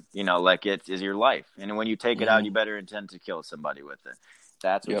weapon, like it is your life. And when you take it out, you better intend to kill somebody with it.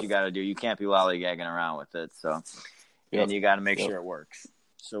 That's what you got to do. You can't be lollygagging around with it. So, and you got to make sure it works.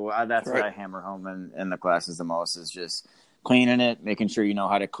 So that's what I hammer home in the classes the most is just cleaning it, making sure you know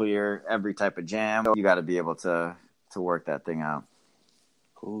how to clear every type of jam. You got to be able to work that thing out.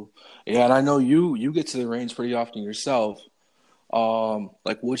 Cool. Yeah, and I know you get to the range pretty often yourself.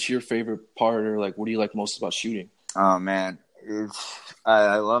 Like, what's your favorite part, or like, what do you like most about shooting? Oh man,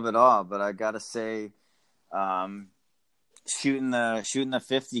 I love it all, but I gotta say, shooting the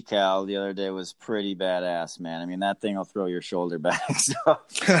 50 cal the other day was pretty badass, man. I mean, that thing will throw your shoulder back. So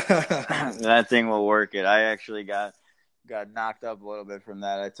that thing will work it. I actually got knocked up a little bit from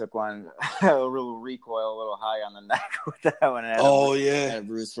that. I took one a little recoil, a little high on the neck with that one. Had a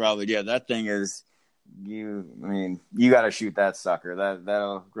bruise probably. Yeah, that thing is you got to shoot that sucker.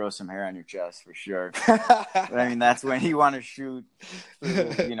 That'll grow some hair on your chest for sure. But, I mean, that's when you want to shoot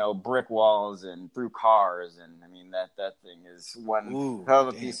through, brick walls and through cars, and I mean that thing is one hell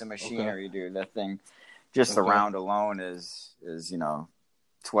of a piece of machinery, dude. That thing, just the round alone is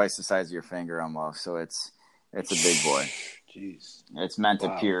twice the size of your finger almost. So it's a big boy. Jeez. It's meant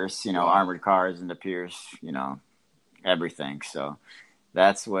to pierce, armored cars and to pierce, everything. So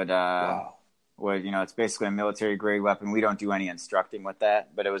that's what it's basically a military grade weapon. We don't do any instructing with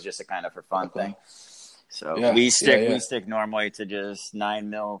that, but it was just a kind of for fun thing. So we stick normally to just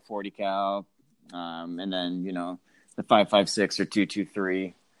 9mm 40 cal, and then the 5.56 or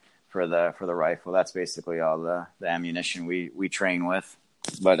 2.23 for the rifle. That's basically all the ammunition we train with.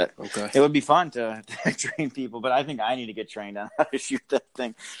 But it would be fun to train people, but I think I need to get trained on how to shoot that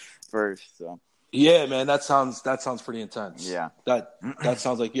thing first. So yeah, man, that sounds pretty intense. Yeah, that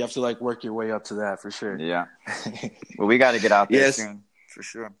sounds like you have to work your way up to that for sure. Yeah. Well, we got to get out there soon for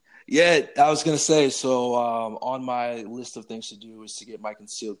sure. Yeah, I was gonna say. So on my list of things to do is to get my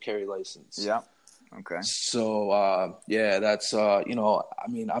concealed carry license. Yeah. Okay. So that's I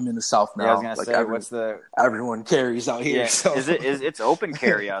mean, I'm in the South now. Yeah, I was gonna say, everyone carries out here? Yeah. So. It's open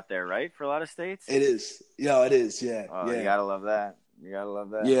carry out there, right? For a lot of states. It is. Yeah, it is. Yeah. Oh, you gotta love that.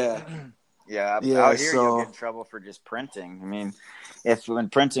 Yeah. Yeah. Out here, you'll get in trouble for just printing. I mean, when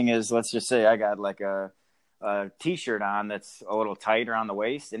printing is, let's just say, I got like a T-shirt on that's a little tight around the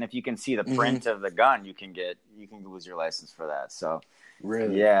waist, and if you can see the print of the gun, you can lose your license for that. So,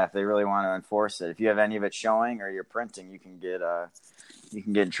 really, yeah, if they really want to enforce it, if you have any of it showing or you're printing, you can get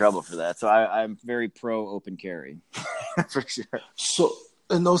in trouble for that. So I'm very pro open carry for sure. So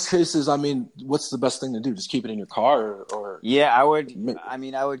in those cases, I mean, what's the best thing to do? Just keep it in your car, or yeah, I would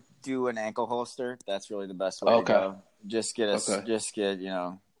do an ankle holster. That's really the best way to go. Just get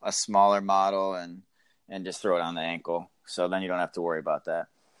a smaller model and just throw it on the ankle. So then you don't have to worry about that.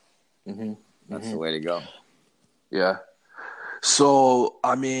 That's the way to go. Yeah. So,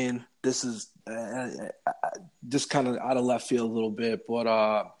 I mean, this is just kind of out of left field a little bit,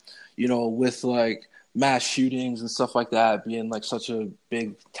 but, with like mass shootings and stuff like that being like such a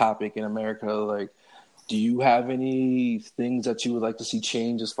big topic in America, like, do you have any things that you would like to see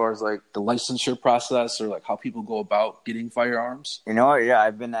change as far as like the licensure process or like how people go about getting firearms? You know what? Yeah,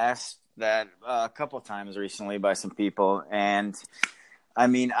 I've been asked that a couple of times recently by some people, and I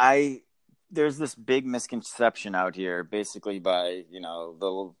mean, there's this big misconception out here, basically by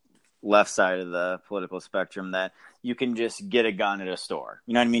the left side of the political spectrum, that you can just get a gun at a store.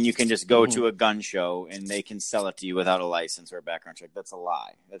 You know what I mean? You can just go to a gun show and they can sell it to you without a license or a background check. That's a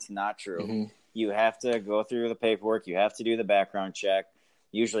lie. That's not true. You have to go through the paperwork. You have to do the background check,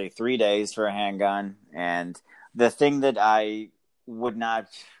 usually 3 days for a handgun. And the thing that I would not,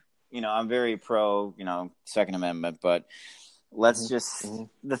 I'm very pro, Second Amendment, but let's just,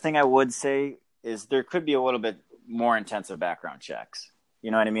 the thing I would say is there could be a little bit more intensive background checks. You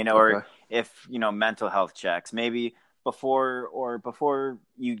know what I mean? Or if, mental health checks, maybe before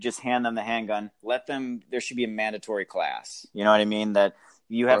you just hand them the handgun, there should be a mandatory class. You know what I mean? That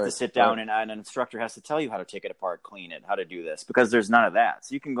you have to sit down and an instructor has to tell you how to take it apart, clean it, how to do this, because there's none of that.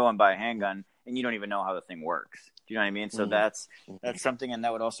 So you can go and buy a handgun and you don't even know how the thing works. Do you know what I mean? So that's something, and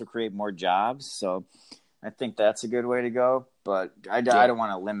that would also create more jobs. So I think that's a good way to go, but I don't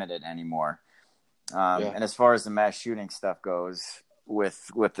want to limit it anymore. And as far as the mass shooting stuff goes,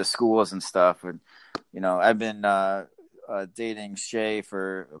 with the schools and stuff, and I've been dating Shay,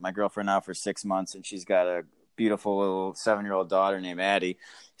 for my girlfriend, now for 6 months, and she's got a beautiful little 7-year-old daughter named Addie.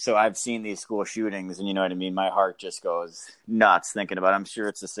 So I've seen these school shootings, and you know what I mean, my heart just goes nuts thinking about it. I'm sure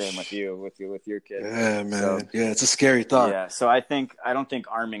it's the same with you with your kids. Yeah, man. So, yeah, it's a scary thought. Yeah, so I don't think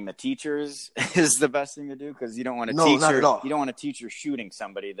arming the teachers is the best thing to do, because you don't want not at all. You don't want a teacher shooting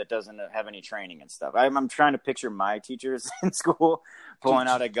somebody that doesn't have any training and stuff. I'm trying to picture my teachers in school pulling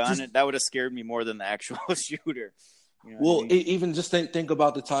out a gun. That would have scared me more than the actual shooter. You know well, what I mean? Even just think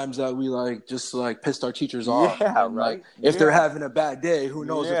about the times that we just pissed our teachers off. Yeah, and, right. If they're having a bad day, who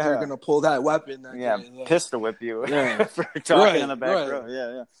knows if they're gonna pull that weapon? Pistol whip you for talking in the back row.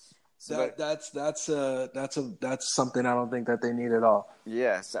 Yeah. So that's something I don't think that they need at all.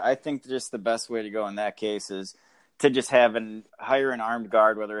 Yeah, so I think just the best way to go in that case is to just hire an armed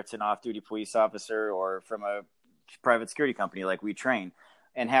guard, whether it's an off-duty police officer or from a private security company like we train,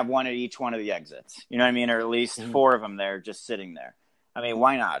 and have one at each one of the exits. You know what I mean? Or at least 4 of them there just sitting there. I mean,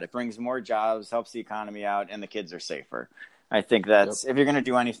 why not? It brings more jobs, helps the economy out, and the kids are safer. I think that's, if you're going to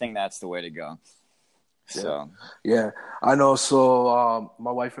do anything, that's the way to go. So, yeah, I know. So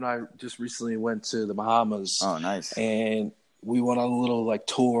my wife and I just recently went to the Bahamas. Oh, nice. And we went on a little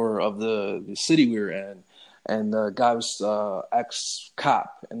tour of the city we were in. And the guy was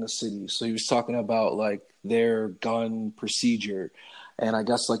ex-cop in the city. So he was talking about their gun procedure. And I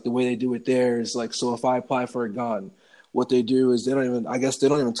guess the way they do it there is so if I apply for a gun, what they do is they don't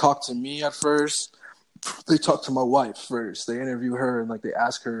even talk to me at first. They talk to my wife first. They interview her and they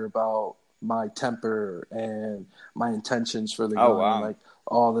ask her about my temper and my intentions for the gun. Wow. And,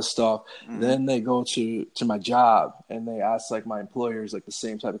 all this stuff. Then they go to my job and they ask my employers the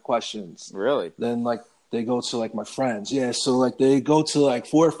same type of questions. Really? Then they go to my friends. Yeah, so they go to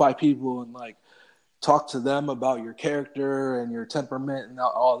 4 or 5 people and talk to them about your character and your temperament and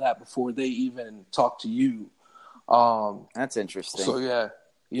all that before they even talk to you. That's interesting. So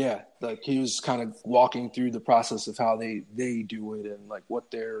yeah, he was kind of walking through the process of how they do it and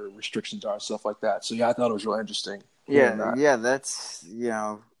what their restrictions are and stuff like that. So yeah, I thought it was real interesting. Yeah, that's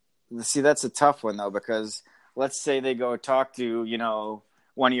see, that's a tough one though, because let's say they go talk to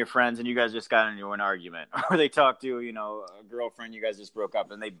one of your friends and you guys just got into an argument, or they talk to a girlfriend you guys just broke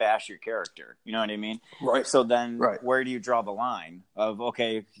up and they bash your character. You know what I mean? Right. So then where do you draw the line of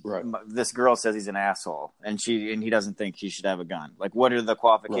this girl says he's an asshole and he doesn't think he should have a gun? What are the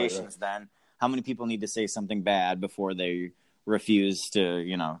qualifications then? How many people need to say something bad before they refuse to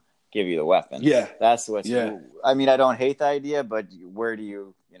give you the weapon? Yeah, that's what. Yeah. I mean, I don't hate the idea, but where do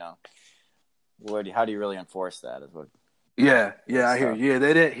you how do you really enforce that? Is what. Yeah, I hear you.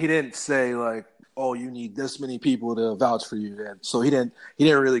 Yeah, he didn't say oh, you need this many people to vouch for you. And so he didn't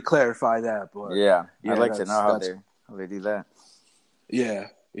really clarify that. But yeah, I'd like to know how they do that. Yeah,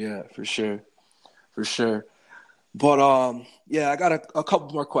 for sure. But I got a couple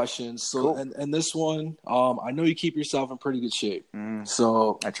more questions. So Cool. and this one, I know you keep yourself in pretty good shape.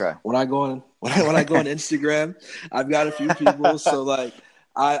 So I try. When I go on Instagram, I've got a few people. So like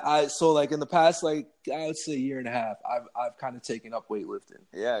so like in the past, like I would say year and a half, I've kind of taken up weightlifting.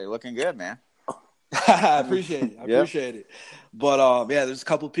 Yeah, you're looking good, man. I appreciate it. But there's a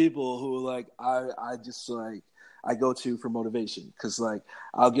couple people who like I just like I go to for motivation, because like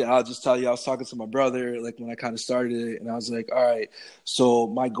I'll just tell you, I was talking to my brother like when I kind of started it, and I was like, all right, so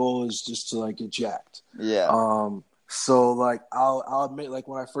my goal is just to like get jacked. Yeah. So like I'll admit, like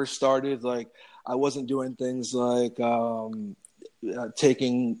when I first started, like I wasn't doing things like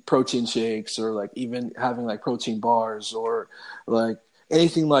taking protein shakes or like even having like protein bars or like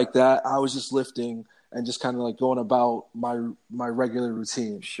anything like that. I was just lifting and just kind of like going about my regular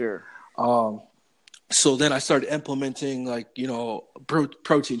routine. Sure. So then I started implementing like,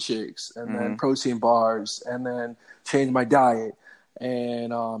 protein shakes and then protein bars, and then changed my diet,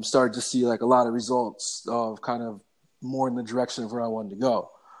 and started to see like a lot of results of kind of more in the direction of where I wanted to go.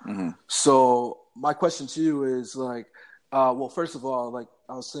 So my question to you is like, well, first of all, like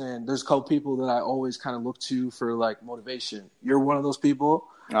I was saying, there's a couple people that I always kind of look to for like motivation. You're one of those people.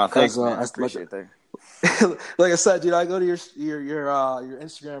 Oh, thanks, man. I appreciate that. Like I said, dude, I go to your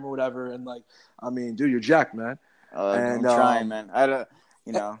Instagram or whatever, and like, I mean, dude, you're jacked, man. I'm trying, man.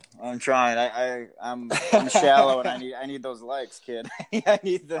 I'm trying. I'm shallow, and I need those likes, kid.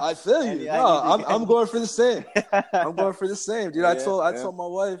 I feel you. I'm going for the same. I'm going for the same, dude. I told my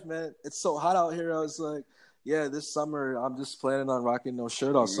wife, man, it's so hot out here. I was like, yeah, this summer I'm just planning on rocking no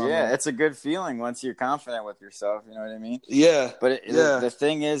shirt all summer. Yeah, it's a good feeling once you're confident with yourself. You know what I mean? Yeah. But the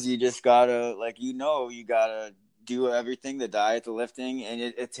thing is, you just gotta you gotta do everything, the diet, the lifting, and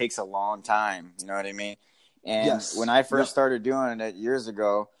it takes a long time. You know what I mean? And when I first started doing it years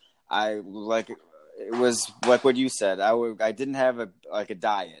ago, it was like what you said. I didn't have a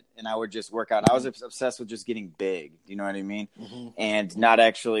diet, and I would just work out. I was obsessed with just getting big. You know what I mean? And not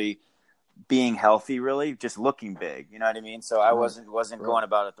actually being healthy, really, just looking big. You know what I mean? So I wasn't going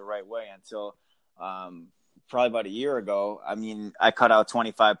about it the right way until probably about a year ago. I mean, I cut out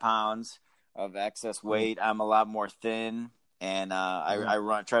 25 pounds of excess weight. I'm a lot more thin, and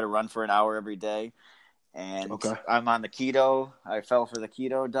I try to run for an hour every day. And I'm on the keto. I fell for the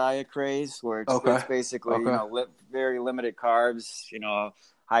keto diet craze, where it's basically very limited carbs,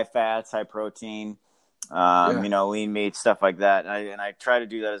 high fats, high protein, lean meat, stuff like that. And I try to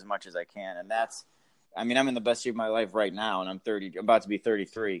do that as much as I can. And I'm in the best shape of my life right now, and I'm about to be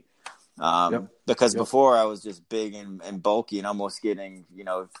 33. Because before I was just big and bulky and almost getting,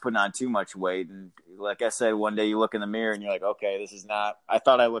 putting on too much weight. And like I said, one day you look in the mirror and you're like, okay, this is not, I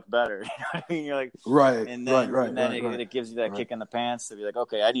thought I looked better. You know what I mean? You're like, right. And then it gives you that kick in the pants to be like,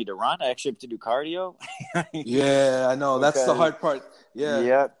 okay, I need to run. I actually have to do cardio. Yeah, I know. That's the hard part. Yeah.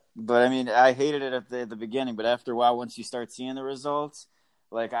 Yeah. But I hated it at the beginning, but after a while, once you start seeing the results,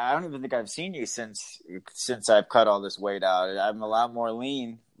 like, I don't even think I've seen you since I've cut all this weight out. I'm a lot more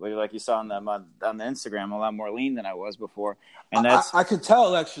lean. Like you saw on the Instagram, I'm a lot more lean than I was before. And I can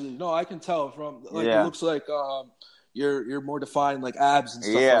tell, actually. No, I can tell from it looks like you're more defined, like abs and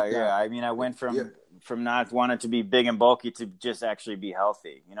stuff like that. Yeah. I went from not wanting to be big and bulky to just actually be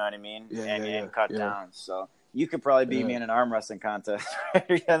healthy. You know what I mean? And cut down. So you could probably beat me in an arm wrestling contest. I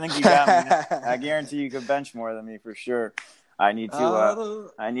think you got me. I guarantee you could bench more than me for sure. I need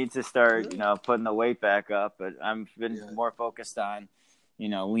to start, putting the weight back up, but I've been more focused on,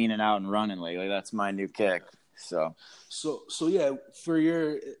 leaning out and running lately. That's my new kick. So yeah, for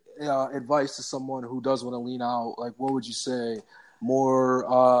your advice to someone who does want to lean out, like, what would you say? More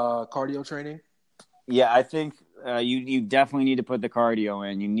cardio training? Yeah, I think you definitely need to put the cardio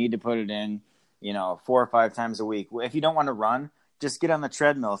in. You need to put it in, 4 or 5 times a week. If you don't want to run, just get on the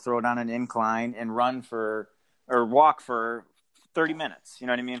treadmill, throw it on an incline, and walk for 30 minutes. You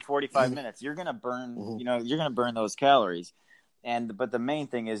know what I mean? 45 minutes. You're gonna burn. You're gonna burn those calories. But the main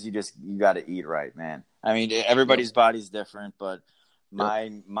thing is you got to eat right, man. Everybody's body's different, but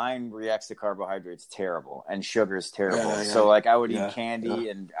mine reacts to carbohydrates terrible, and sugar is terrible. So I would eat candy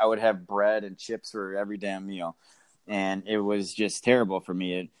and I would have bread and chips for every damn meal, and it was just terrible for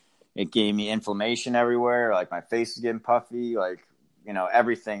me. It gave me inflammation everywhere. Like, my face was getting puffy,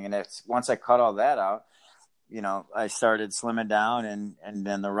 everything. And once I cut all that out, I started slimming down, and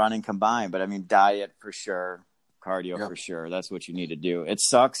then the running combined. But diet for sure. Cardio for sure. That's what you need to do. It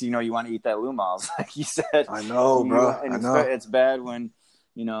sucks, you want to eat that Lumals, like you said. I know, bro. It's bad when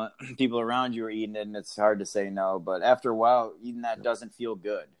people around you are eating it and it's hard to say no. But after a while, eating that doesn't feel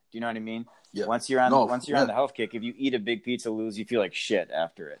good. Do you know what I mean? Yeah. Once you're on the health kick, if you eat a big pizza Lou's, you feel like shit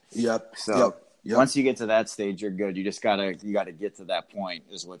after it. Yep. So once you get to that stage, you're good. You just gotta get to that point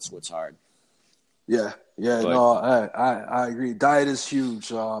is what's hard. Yeah. But, no, I agree. Diet is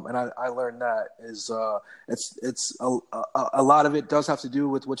huge, and I learned that is it's a lot of it does have to do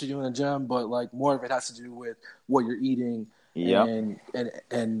with what you do in the gym, but like more of it has to do with what you're eating. And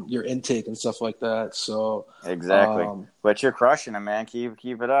your intake and stuff like that. So exactly, but you're crushing it, man.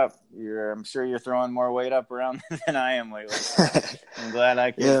 Keep it up. I'm sure you're throwing more weight up around than I am lately. I'm glad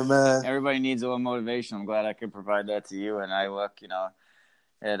I can. Yeah, man. Everybody needs a little motivation. I'm glad I could provide that to you. And I look,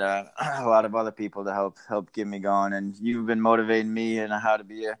 at a lot of other people to help get me going. And you've been motivating me and how to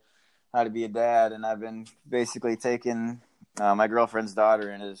be a dad. And I've been basically taking my girlfriend's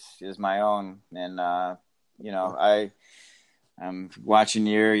daughter and is my own. And I'm watching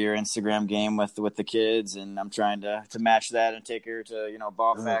your Instagram game with the kids, and I'm trying to match that and take her to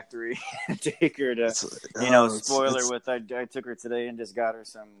Ball Factory, take her to spoil her with. I took her today and just got her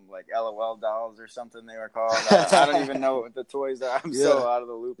some like LOL dolls or something they were called. I don't even know what the toys are. I'm so out of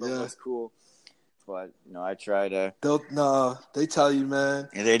the loop of what's cool, but I try to. They tell you, man.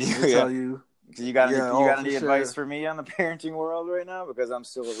 Yeah, they do. They tell you. So you got any advice for me on the parenting world right now, because I'm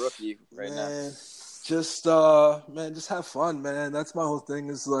still a rookie now. Just just have fun, man. That's my whole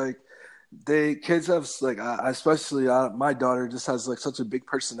thing. Is like kids have like, especially my daughter just has like such a big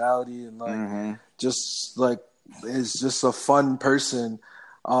personality and like just like is just a fun person.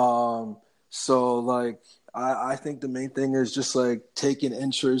 So like I think the main thing is just like taking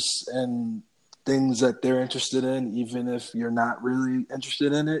interest in things that they're interested in, even if you're not really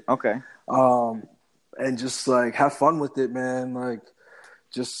interested in it. Okay. And just like have fun with it, man. Like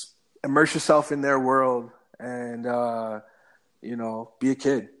just immerse yourself in their world and, be a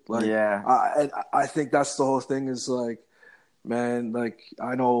kid. Like, I think that's the whole thing is like, man, like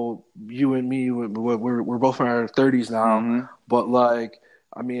I know you and me, we're both in our 30s now, but like,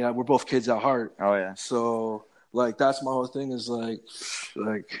 I mean, we're both kids at heart. Oh yeah. So like, that's my whole thing is like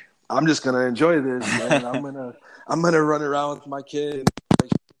I'm just going to enjoy this, man. I'm going to run around with my kid,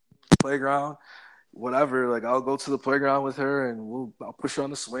 like, playground. Whatever, like I'll go to the playground with her and I'll push her on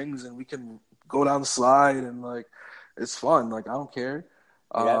the swings and we can go down the slide and like it's fun. Like I don't care.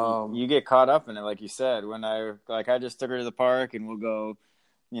 You get caught up in it, like you said. When I just took her to the park and we'll go,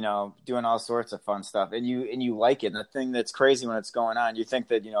 doing all sorts of fun stuff, and you like it. And the thing that's crazy when it's going on, you think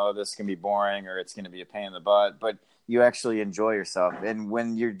that this can be boring or it's going to be a pain in the butt, but you actually enjoy yourself. And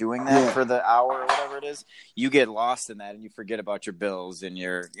when you're doing that for the hour or whatever it is, you get lost in that and you forget about your bills and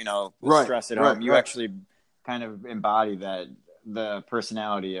your, stress at home. You actually kind of embody the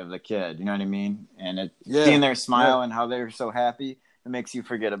personality of the kid. You know what I mean? And seeing their smile and how they're so happy, it makes you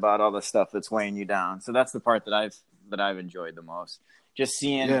forget about all the stuff that's weighing you down. So that's the part that I've enjoyed the most. Just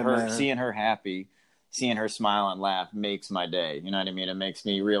seeing her happy, seeing her smile and laugh makes my day. You know what I mean? It makes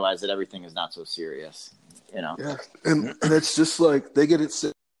me realize that everything is not so serious. Yeah, and it's just like they get it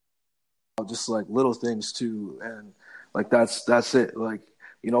just like little things too, and like that's it. Like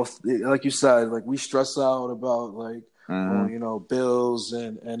like you said, like we stress out about like bills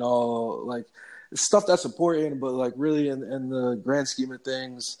and all like stuff that's important, but like really in the grand scheme of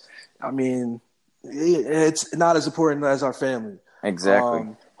things, I mean, it's not as important as our family.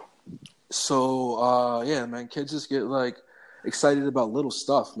 Exactly. So man, kids just get like excited about little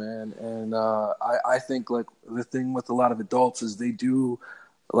stuff, man. And I think like the thing with a lot of adults is they do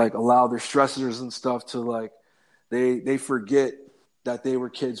like allow their stressors and stuff to like they forget that they were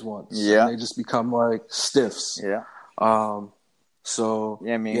kids once. Yeah. And they just become like stiffs. Yeah. So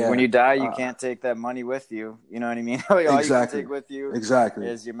yeah, I mean, when you die, you can't take that money with you. You know what I mean? All exactly. You can take with you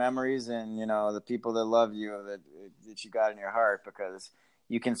is your memories and the people that love you that you got in your heart, because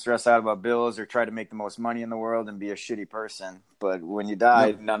you can stress out about bills or try to make the most money in the world and be a shitty person. But when you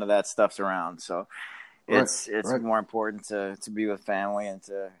die, none of that stuff's around. So it's more important to be with family and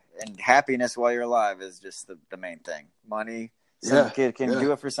happiness while you're alive is just the main thing. Money, some kid can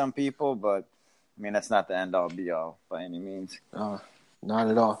do it for some people, but I mean, that's not the end all be all by any means. Not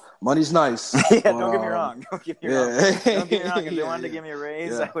at all. Money's nice. Don't get me wrong. Don't get me wrong. Don't get me wrong. If they wanted to give me a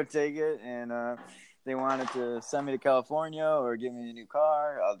raise, I would take it. And they wanted to send me to California or give me a new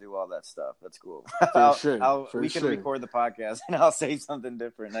car, I'll do all that stuff. That's cool. We can record the podcast and I'll say something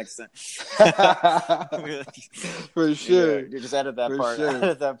different next time. For sure. You just edit that part. Sure.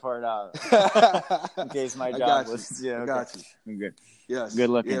 Edit that part out in case my job was. Yeah, okay. I got you. I'm good. Yes. Good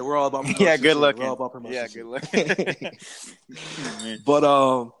looking. Yeah, we're all about promotion. Yeah, good looking. We're all about promotion. Yeah, good looking. But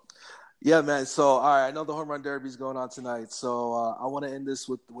Yeah, man. So, all right, I know the home run derby is going on tonight. So, I want to end this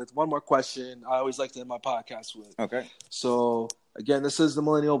with one more question. I always like to end my podcast with. Okay. So, again, this is the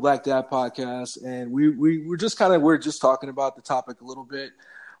Millennial Black Dad Podcast, and we're just talking about the topic a little bit.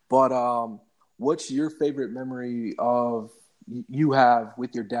 But what's your favorite memory of you have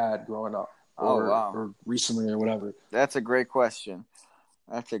with your dad growing up, or recently, or whatever? That's a great question.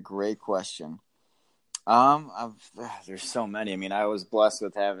 There's so many. I mean, I was blessed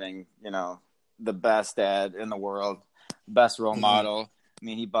with having, the best dad in the world, best role model. I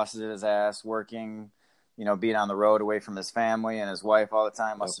mean, he busted his ass working, being on the road away from his family and his wife all the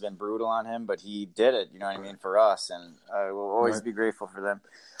time. Must have been brutal on him, but he did it, for us. And I will always be grateful for them.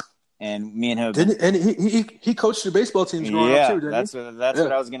 And me and him. He coached your baseball teams growing up too, didn't he? That's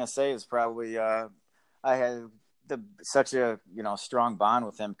what I was going to say is probably I had such a strong bond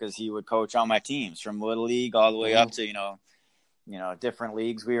with him because he would coach all my teams from Little League all the way up to different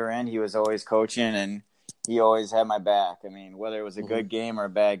leagues we were in. He was always coaching, and he always had my back. I mean, whether it was a good game or a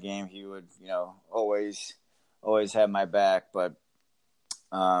bad game, he would always have my back. But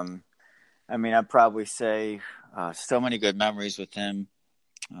I'd probably say so many good memories with him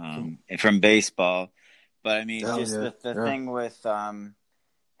from baseball. But I mean, the thing with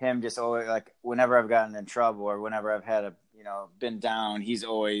him just always, like, whenever I've gotten in trouble or whenever I've had been down, he's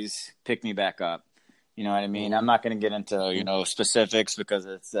always picked me back up. You know what I mean? I'm not going to get into, specifics because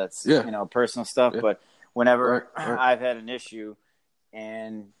that's personal stuff, but whenever I've had an issue,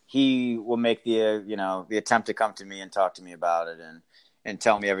 and he will make the attempt to come to me and talk to me about it and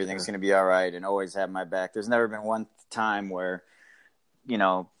tell me everything's going to be all right and always have my back. There's never been one time where,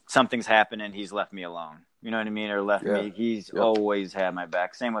 something's happened and he's left me alone. You know what I mean? Or left me. He's always had my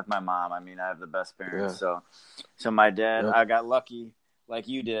back. Same with my mom. I mean, I have the best parents. So my dad, I got lucky like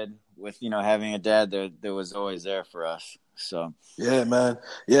you did with, having a dad that was always there for us. So. Yeah, man.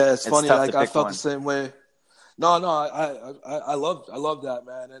 Yeah, it's funny. Like, I felt the same way. No, I love that,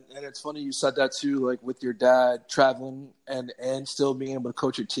 man. And it's funny you said that too, like with your dad traveling and still being able to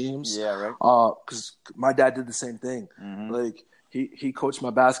coach your teams. Yeah, right. Because my dad did the same thing. Like, He coached my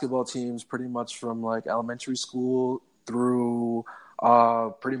basketball teams pretty much from like elementary school through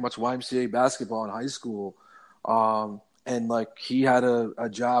pretty much YMCA basketball in high school. And like he had a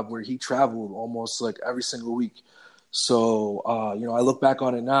job where he traveled almost like every single week. So, I look back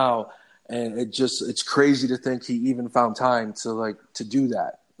on it now and it's crazy to think he even found time to do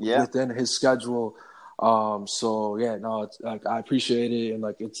that within his schedule. It's like, I appreciate it. And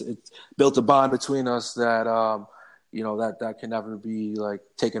like, it's built a bond between us that, that can never be like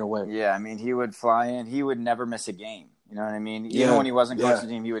taken away. Yeah, I mean, he would fly in. He would never miss a game. You know what I mean? Even when he wasn't coaching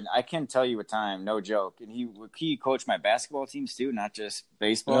the team, I can't tell you a time, no joke. And he coached my basketball teams too, not just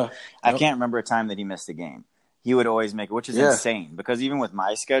baseball. I can't remember a time that he missed a game. He would always make it, which is insane because even with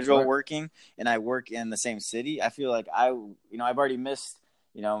my schedule working and I work in the same city, I feel like I've already missed,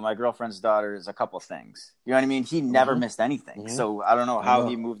 my girlfriend's daughter's a couple things. You know what I mean? He never missed anything. So I don't know how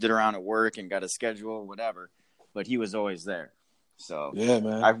he moved it around at work and got a schedule, whatever. But he was always there. So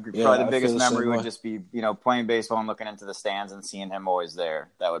man. Probably the biggest memory would just be, playing baseball and looking into the stands and seeing him always there.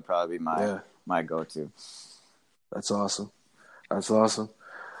 That would probably be my go-to. That's awesome.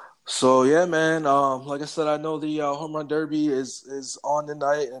 So man, like I said, I know the home run derby is on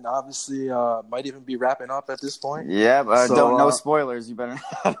tonight, and obviously might even be wrapping up at this point. Yeah, but no spoilers. You better.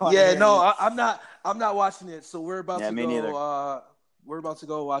 I'm not watching it. So we're about to me go. Neither. We're about to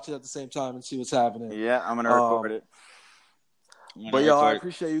go watch it at the same time and see what's happening. Yeah, I'm gonna record it. I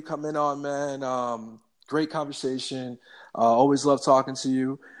appreciate you coming on, man. Great conversation. Always love talking to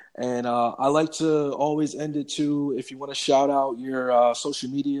you. And I like to always end it too. If you want to shout out your social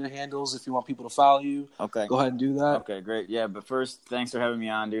media handles, if you want people to follow you, go ahead and do that. Okay, great. Yeah, but first, thanks for having me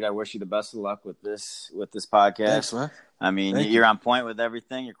on, dude. I wish you the best of luck with this podcast. Thanks, man. I mean, you're on point with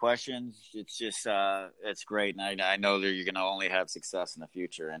everything. Your questions, it's just, it's great. And I know that you're going to only have success in the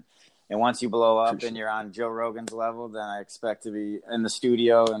future. And once you blow up and you're on Joe Rogan's level, then I expect to be in the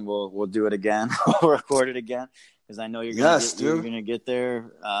studio and we'll do it again. We'll record it again. Because I know you're going to get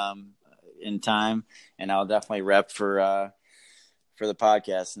there in time. And I'll definitely rep for the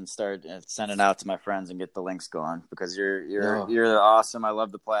podcast and start sending it out to my friends and get the links going. Because you're awesome. I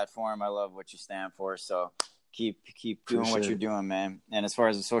love the platform. I love what you stand for. So keep doing what you're doing, man. And as far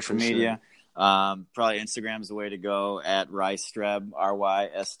as the social media, probably Instagram's the way to go at Ryan Streb,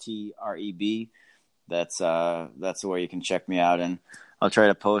 Rystreb. That's the way you can check me out, and I'll try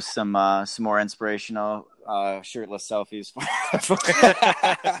to post some more inspirational shirtless selfies.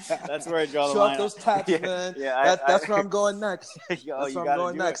 That's where I draw the line. Show up those tats, man. Yeah, that's where I'm going next. That's where I'm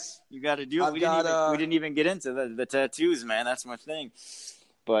going next. You got to do it. We didn't even get into the tattoos, man. That's my thing.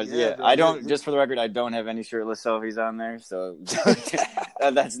 But Yeah, I man, don't. Just for the record, I don't have any shirtless selfies on there, so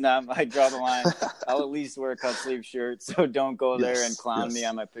that's not. I draw the line. I'll at least wear a cut sleeve shirt, so don't go there and clown me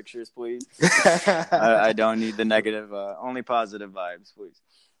on my pictures, please. I don't need the negative. Only positive vibes, please.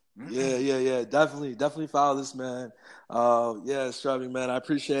 Yeah. Definitely follow this, man. Strebing, man. I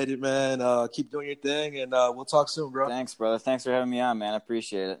appreciate it, man. Keep doing your thing, and we'll talk soon, bro. Thanks, brother. Thanks for having me on, man. I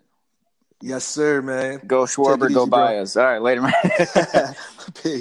appreciate it. Yes, sir, man. Go Schwarber, go Bias. All right, later, man. Peace.